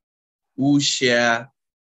Dusi, who share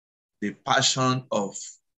the passion of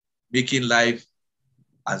making life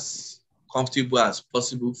as comfortable as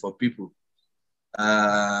possible for people.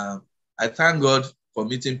 I thank God for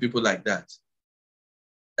meeting people like that.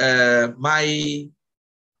 I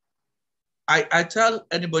tell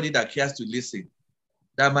anybody that cares to listen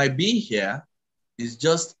that my being here is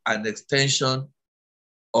just an extension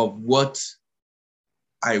of what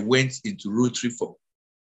I went into Rotary for.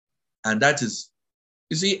 And that is,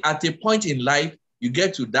 you see, at a point in life, you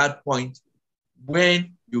get to that point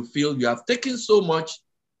when you feel you have taken so much,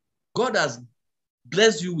 God has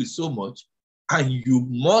blessed you with so much, and you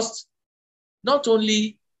must not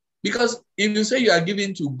only, because if you say you are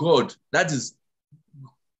giving to God, that is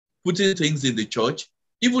putting things in the church,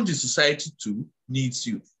 even the society too needs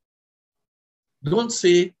you. Don't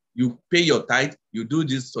say you pay your tithe, you do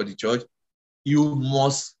this for the church. You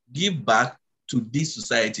must give back to this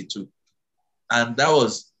society too. And that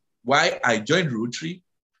was why I joined Rotary,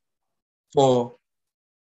 for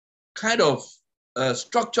kind of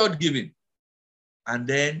structured giving. And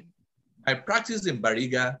then my practice in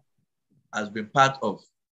Bariga has been part of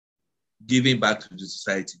giving back to the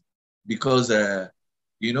society. Because,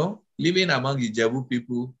 living among Ijebu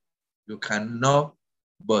people, you cannot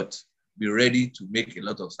but be ready to make a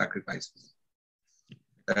lot of sacrifices.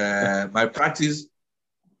 My practice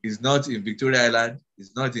is not in Victoria Island,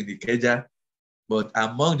 it's not in Ikeja, but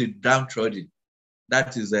among the downtrodden.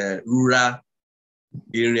 That is a rural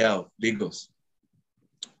area of Lagos.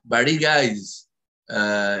 Bariga is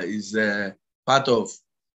part of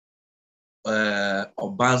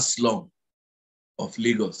urban slum of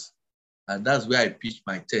Lagos, and that's where I pitched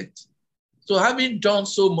my tent. So having done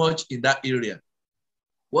so much in that area,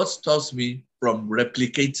 what stops me from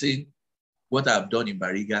replicating what I've done in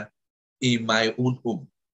Bariga in my own home?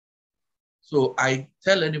 So I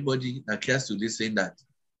tell anybody that cares to listen that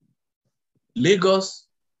Lagos,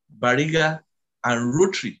 Bariga, and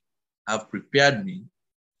Rotary have prepared me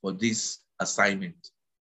for this assignment.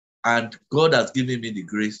 And God has given me the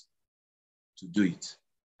grace to do it.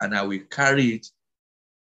 And I will carry it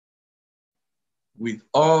with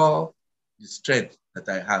all the strength that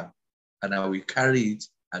I have. And I will carry it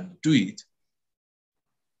and do it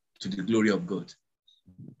to the glory of God.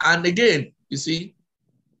 And again, you see,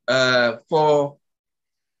 for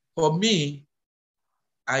me,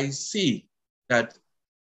 I see that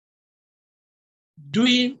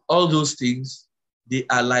doing all those things, they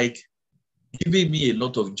are like giving me a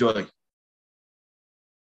lot of joy.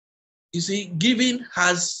 You see, giving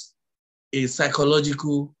has a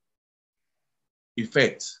psychological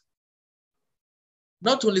effect.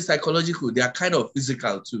 Not only psychological, they are kind of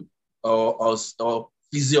physical too, or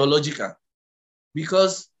physiological.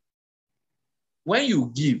 Because when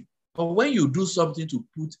you give, or when you do something to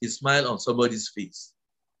put a smile on somebody's face,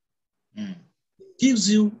 gives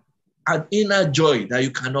you an inner joy that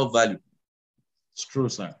you cannot value. It's true,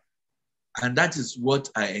 sir. And that is what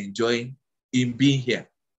I enjoy in being here.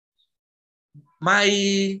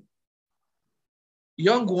 My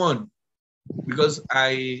young one, because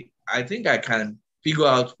I think I can figure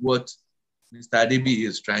out what Mr. Adebi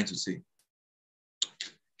is trying to say.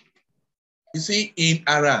 You see, in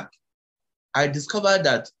Ara, I discovered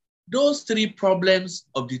that those three problems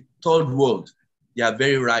of the third world, they are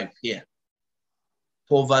very rife here.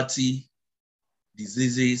 Poverty,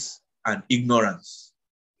 diseases, and ignorance.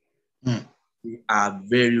 They are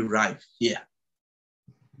very rife here.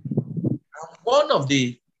 And one of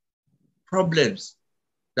the problems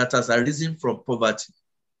that has arisen from poverty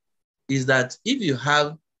is that if you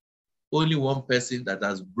have only one person that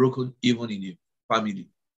has broken even in a family,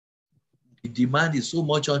 the demand is so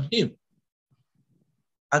much on him.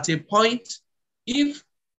 At a point, if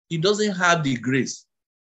he doesn't have the grace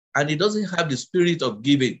and he doesn't have the spirit of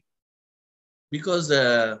giving, because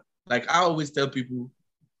like I always tell people,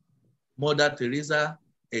 Mother Teresa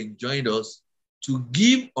enjoined us to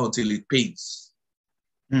give until it pains.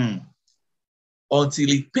 Until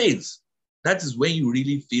it pains. That is when you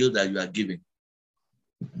really feel that you are giving.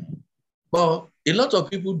 But a lot of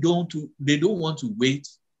people don't want to wait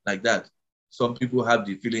like that. Some people have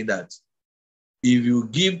the feeling that if you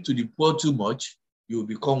give to the poor too much, you will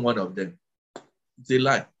become one of them. It's a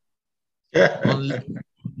lie.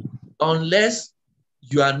 Unless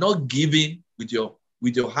you are not giving with your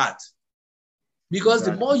heart. Because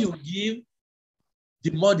the more you give,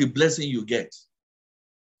 the more the blessing you get.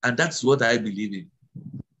 And that's what I believe in.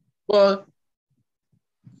 But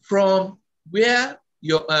from where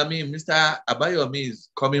Mr. Abayomi is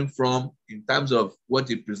coming from in terms of what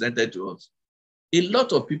he presented to us, a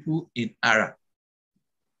lot of people in Ara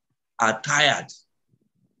are tired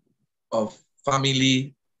of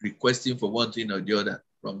family requesting for one thing or the other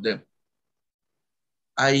from them.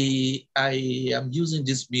 I am using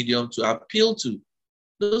this medium to appeal to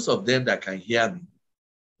those of them that can hear me,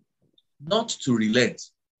 not to relent,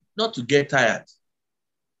 not to get tired,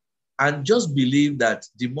 and just believe that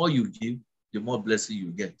the more you give, the more blessing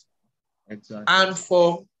you get. Exactly. And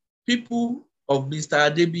for people of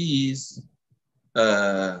Mr. Adebi's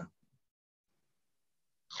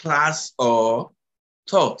class or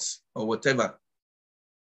thoughts or whatever,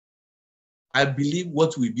 I believe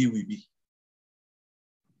what will be, will be.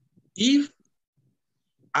 If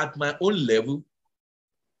at my own level,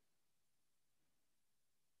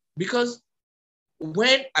 because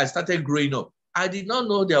when I started growing up, I did not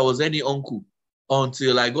know there was any uncle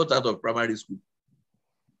until I got out of primary school.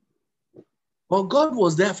 But God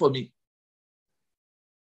was there for me.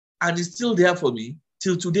 And he's still there for me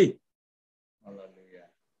till today. Hallelujah.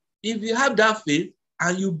 If you have that faith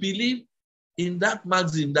and you believe in that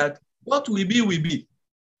maxim that what will be, will be,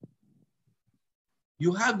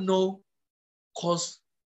 you have no cause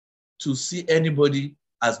to see anybody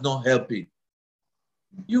as not helping.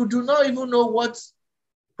 You do not even know what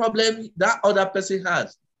problem that other person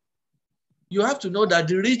has. You have to know that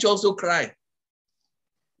the rich also cry.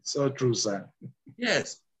 So true, sir.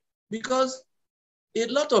 Yes, because a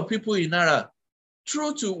lot of people in Ara,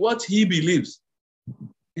 true to what he believes,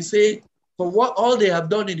 he say, for what all they have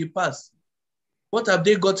done in the past, what have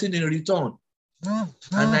they gotten in return? And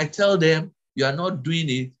I tell them, you are not doing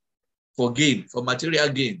it for gain, for material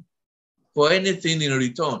gain, for anything in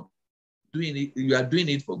return. You are doing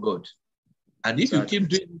it for God. And if you keep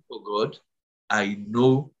doing it for God, I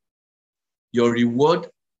know your reward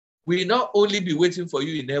will not only be waiting for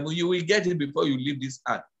you in heaven, you will get it before you leave this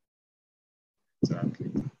earth.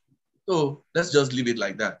 Exactly. So let's just leave it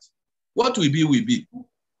like that. What will be, will be.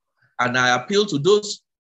 And I appeal to those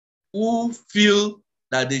who feel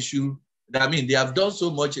that they should, they have done so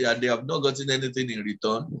much and they have not gotten anything in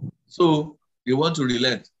return. So they want to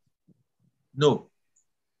relent. No.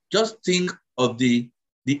 Just think of the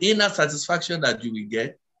inner satisfaction that you will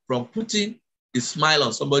get from putting a smile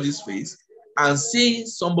on somebody's face and seeing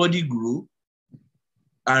somebody grow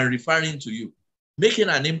and referring to you, making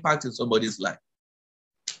an impact in somebody's life.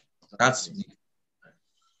 That's me.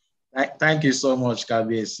 Thank you so much,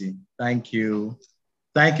 Kabiyesi. Thank you.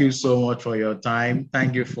 Thank you so much for your time.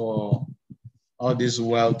 Thank you for all this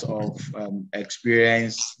wealth of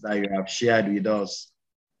experience that you have shared with us.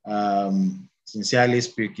 Sincerely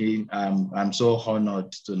speaking, I'm so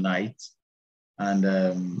honored tonight. And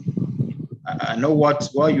I know what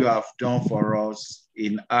you have done for us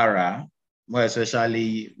in Ara, more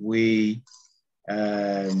especially we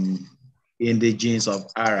indigenes of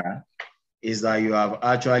Ara, is that you have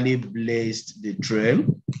actually blazed the trail.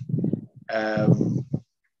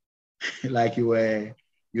 Like you were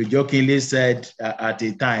you jokingly said at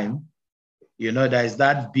a time, you know, there's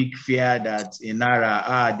that big fear that in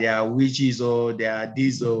Ara, there are witches or there are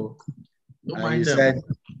these or, and you said,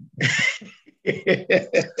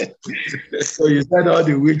 so you said all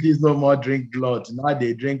the witches no more drink blood. Now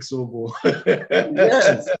they drink Zobo.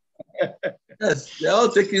 Yes. Yes, they're all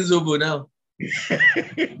taking Zobo now.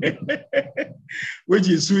 Which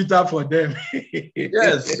is sweeter for them.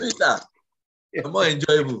 Yes, sweeter. More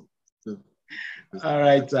enjoyable. All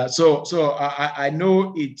right. So I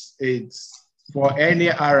know it's for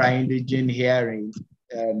any Ara indigene hearing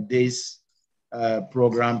this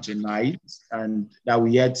program tonight, and that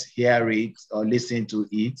we yet hear it or listen to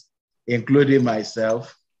it, including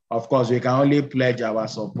myself. Of course, we can only pledge our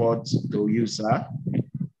support to you, sir,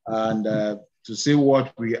 and to see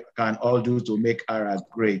what we can all do to make Ara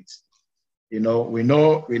great. You know, we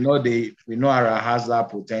know Ara has that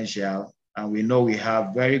potential, and we know we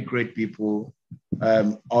have very great people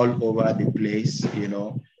all over the place. You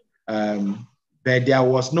know, but there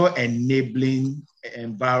was no enabling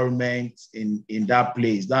environment in that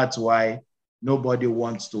place. That's why nobody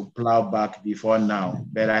wants to plow back before now.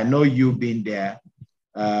 But I know you've been there.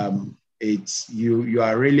 It's you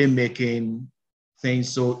are really making things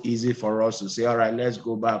so easy for us to say, all right, let's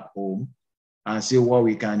go back home and see what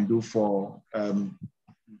we can do for,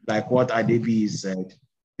 like what Adebi said,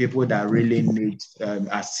 people that really need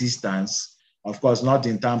assistance. Of course, not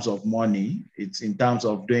in terms of money. It's in terms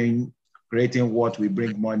of creating what we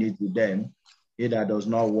bring money to them. He that does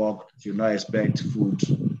not work should not expect food.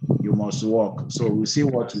 You must work. So we'll see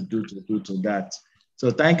what to do to that.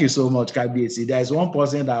 So thank you so much, Kabiesi. There's one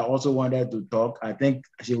person that also wanted to talk. I think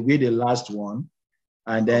she'll be the last one.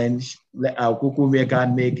 And then I'll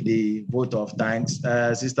Kukumeka make the vote of thanks.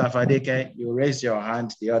 Sister Fadeke, you raised your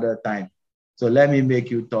hand the other time. So let me make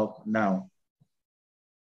you talk now.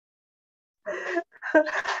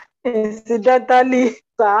 Incidentally,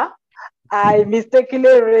 sir, I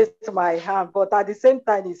mistakenly raised my hand, but at the same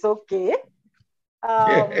time, it's okay.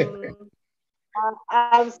 I'm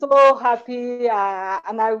so happy,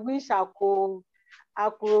 and I wish I could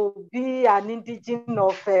be an indigene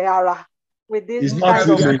of Ara with this kind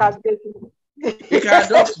of capacity. He can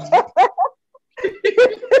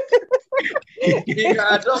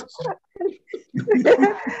adopt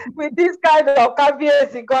with this kind of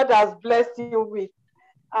capacity God has blessed you with.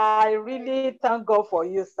 I really thank God for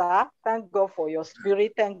you, sir. Thank God for your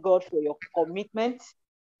spirit. Thank God for your commitment.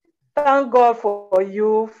 Thank God for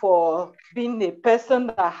you for being a person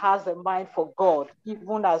that has a mind for God,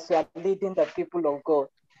 even as you are leading the people of God.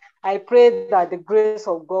 I pray that the grace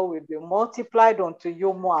of God will be multiplied unto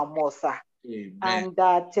you more and more, sir. Amen. And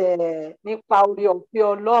that nípa orí ọ̀fẹ́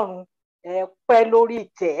Ọlọ́run pẹ́ lórí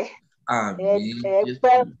ìtẹ́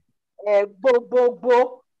gbogbo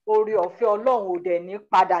orí ọ̀fẹ́ Ọlọ́run ò dẹ̀ ní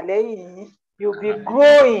padà lẹ́yìn yín. You'll be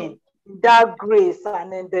growing in that grace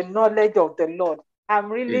and in the knowledge of the Lord.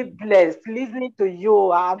 I'm really blessed listening to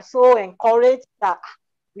you. I'm so encouraged that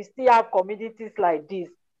we still have communities like this.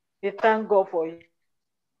 We thank God for you.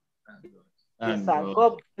 Yes, sir.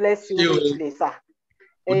 God bless you richly, sir.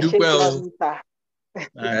 Yes, sir.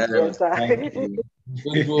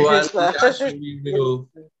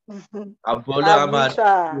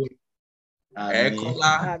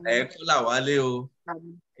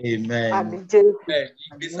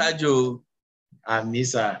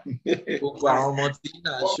 Amisa. Gbogbo àwọn ọmọ tí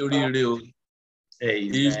náà ṣoríire o.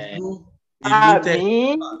 Ìlú tẹ̀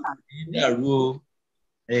ìdàrú o.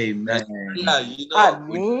 Nàìjíríà yìí náà kò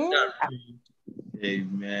ní dàrú.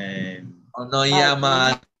 Ọ̀nà yẹn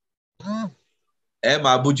a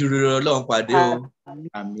máa bójú rere Ọlọ́run pàdé o.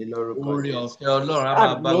 Oore ọ̀fẹ́ Ọlọ́run á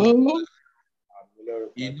máa bá wọn.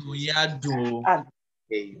 Inú yẹn á dùn o.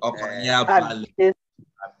 Ọkàn yẹn á balẹ̀.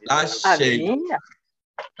 Láṣẹ ìlú.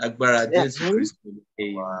 Agbára Jésù Kristi.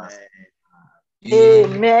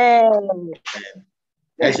 Amen.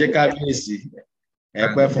 Ẹ ṣé kábíyèsí. Ẹ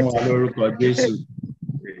pẹ́ fún wa lórúkọ Jésù.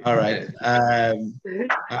 All right.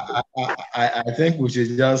 I think we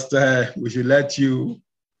should just we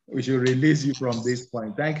should release you from this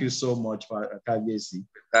point. Thank you so much for Kabiesi.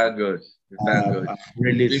 Thank God. Thank God. I'm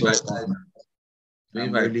really so honored.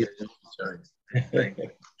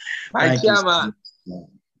 My chairman.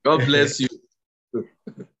 God bless you.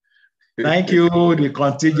 Thank you, the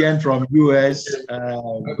contingent from US.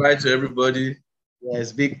 Bye-bye to everybody.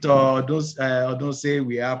 Yes, Victor, don't say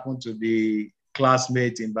we happen to be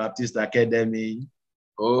classmates in Baptist Academy.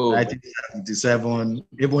 1977,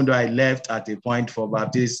 even though I left at a point for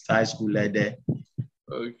Baptist High School there.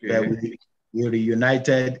 Okay. But we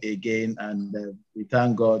reunited again, and we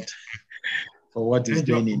thank God for what he's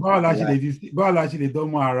doing in life.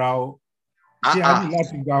 By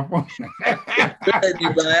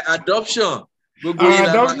adoption.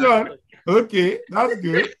 Adoption. Okay, that's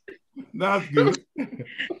good. That's good.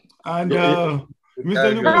 And Mr.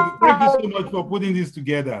 Olubayo, thank you so much for putting this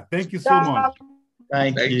together. Thank you so much.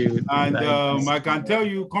 Thank you. And Thank you. I can tell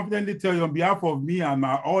you, confidently tell you on behalf of me and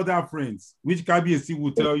my other friends, which KBSC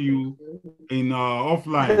will tell you in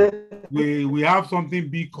offline, we have something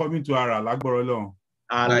big coming to Ara, Lagborolo.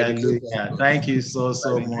 Hallelujah. Thank you so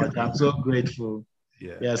much. I'm so grateful.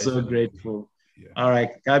 Yeah, we are so grateful. Yeah. All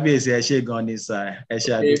right. KBSC,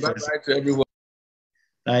 bye-bye to everyone.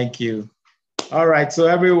 Thank you. All right. So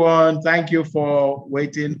everyone, thank you for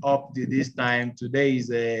waiting up to this time. Today is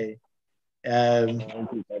a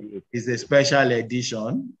special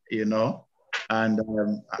edition, you know, and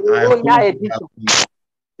I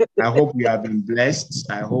hope we have been blessed.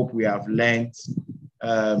 I hope we have learned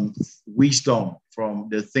wisdom from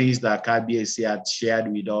the things that KBSC had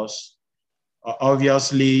shared with us.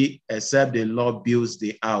 Obviously, except the Lord builds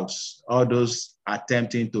the house, all those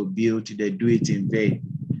attempting to build, they do it in vain.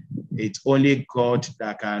 It's only God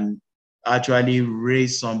that can actually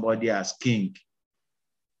raise somebody as king.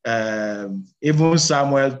 Even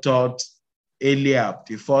Samuel taught Eliab,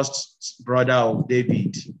 the first brother of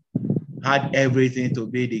David, had everything to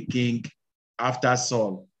be the king after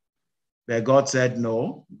Saul. But God said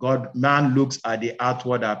no. Man looks at the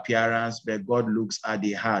outward appearance, but God looks at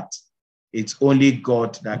the heart. It's only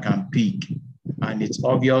God that can pick. And it's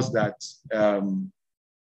obvious that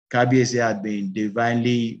KBSC had been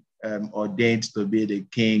divinely ordained to be the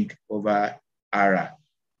king over Ara.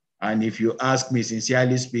 And if you ask me,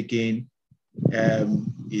 sincerely speaking,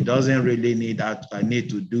 he doesn't really need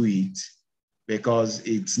to do it, because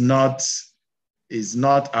it's not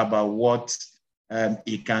about what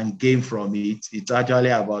he can gain from it. It's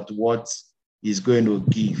actually about what he's going to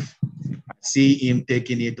give. I see him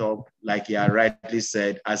taking it up, like he had rightly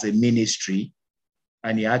said, as a ministry.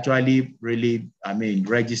 And he actually really,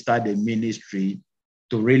 registered the ministry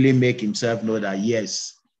to really make himself know that,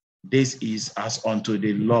 yes, this is as unto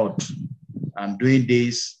the Lord. I'm doing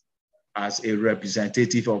this as a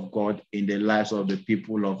representative of God in the lives of the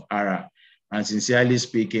people of Ara. And sincerely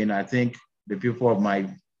speaking, I think the people of my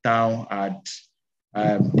town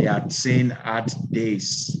they had seen hard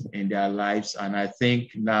days in their lives, and I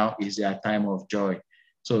think now is their time of joy.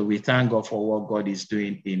 So we thank God for what God is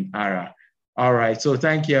doing in Ara. All right, so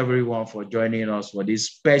thank you everyone for joining us for this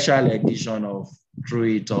special edition of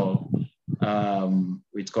Through It All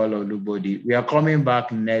with Kolo Olubodi. We are coming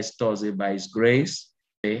back next Thursday by His grace.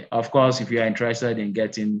 Okay. Of course, if you are interested in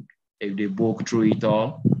getting the book Through It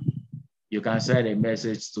All, you can send a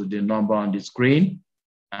message to the number on the screen.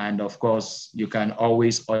 And of course, you can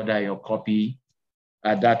always order your copy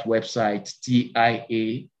at that website,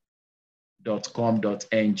 tia.com.ng.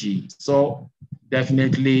 So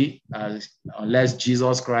definitely, unless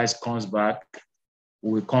Jesus Christ comes back,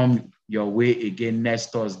 we'll come your way again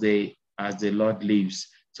next Thursday as the Lord lives.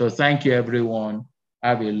 So thank you, everyone.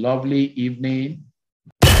 Have a lovely evening.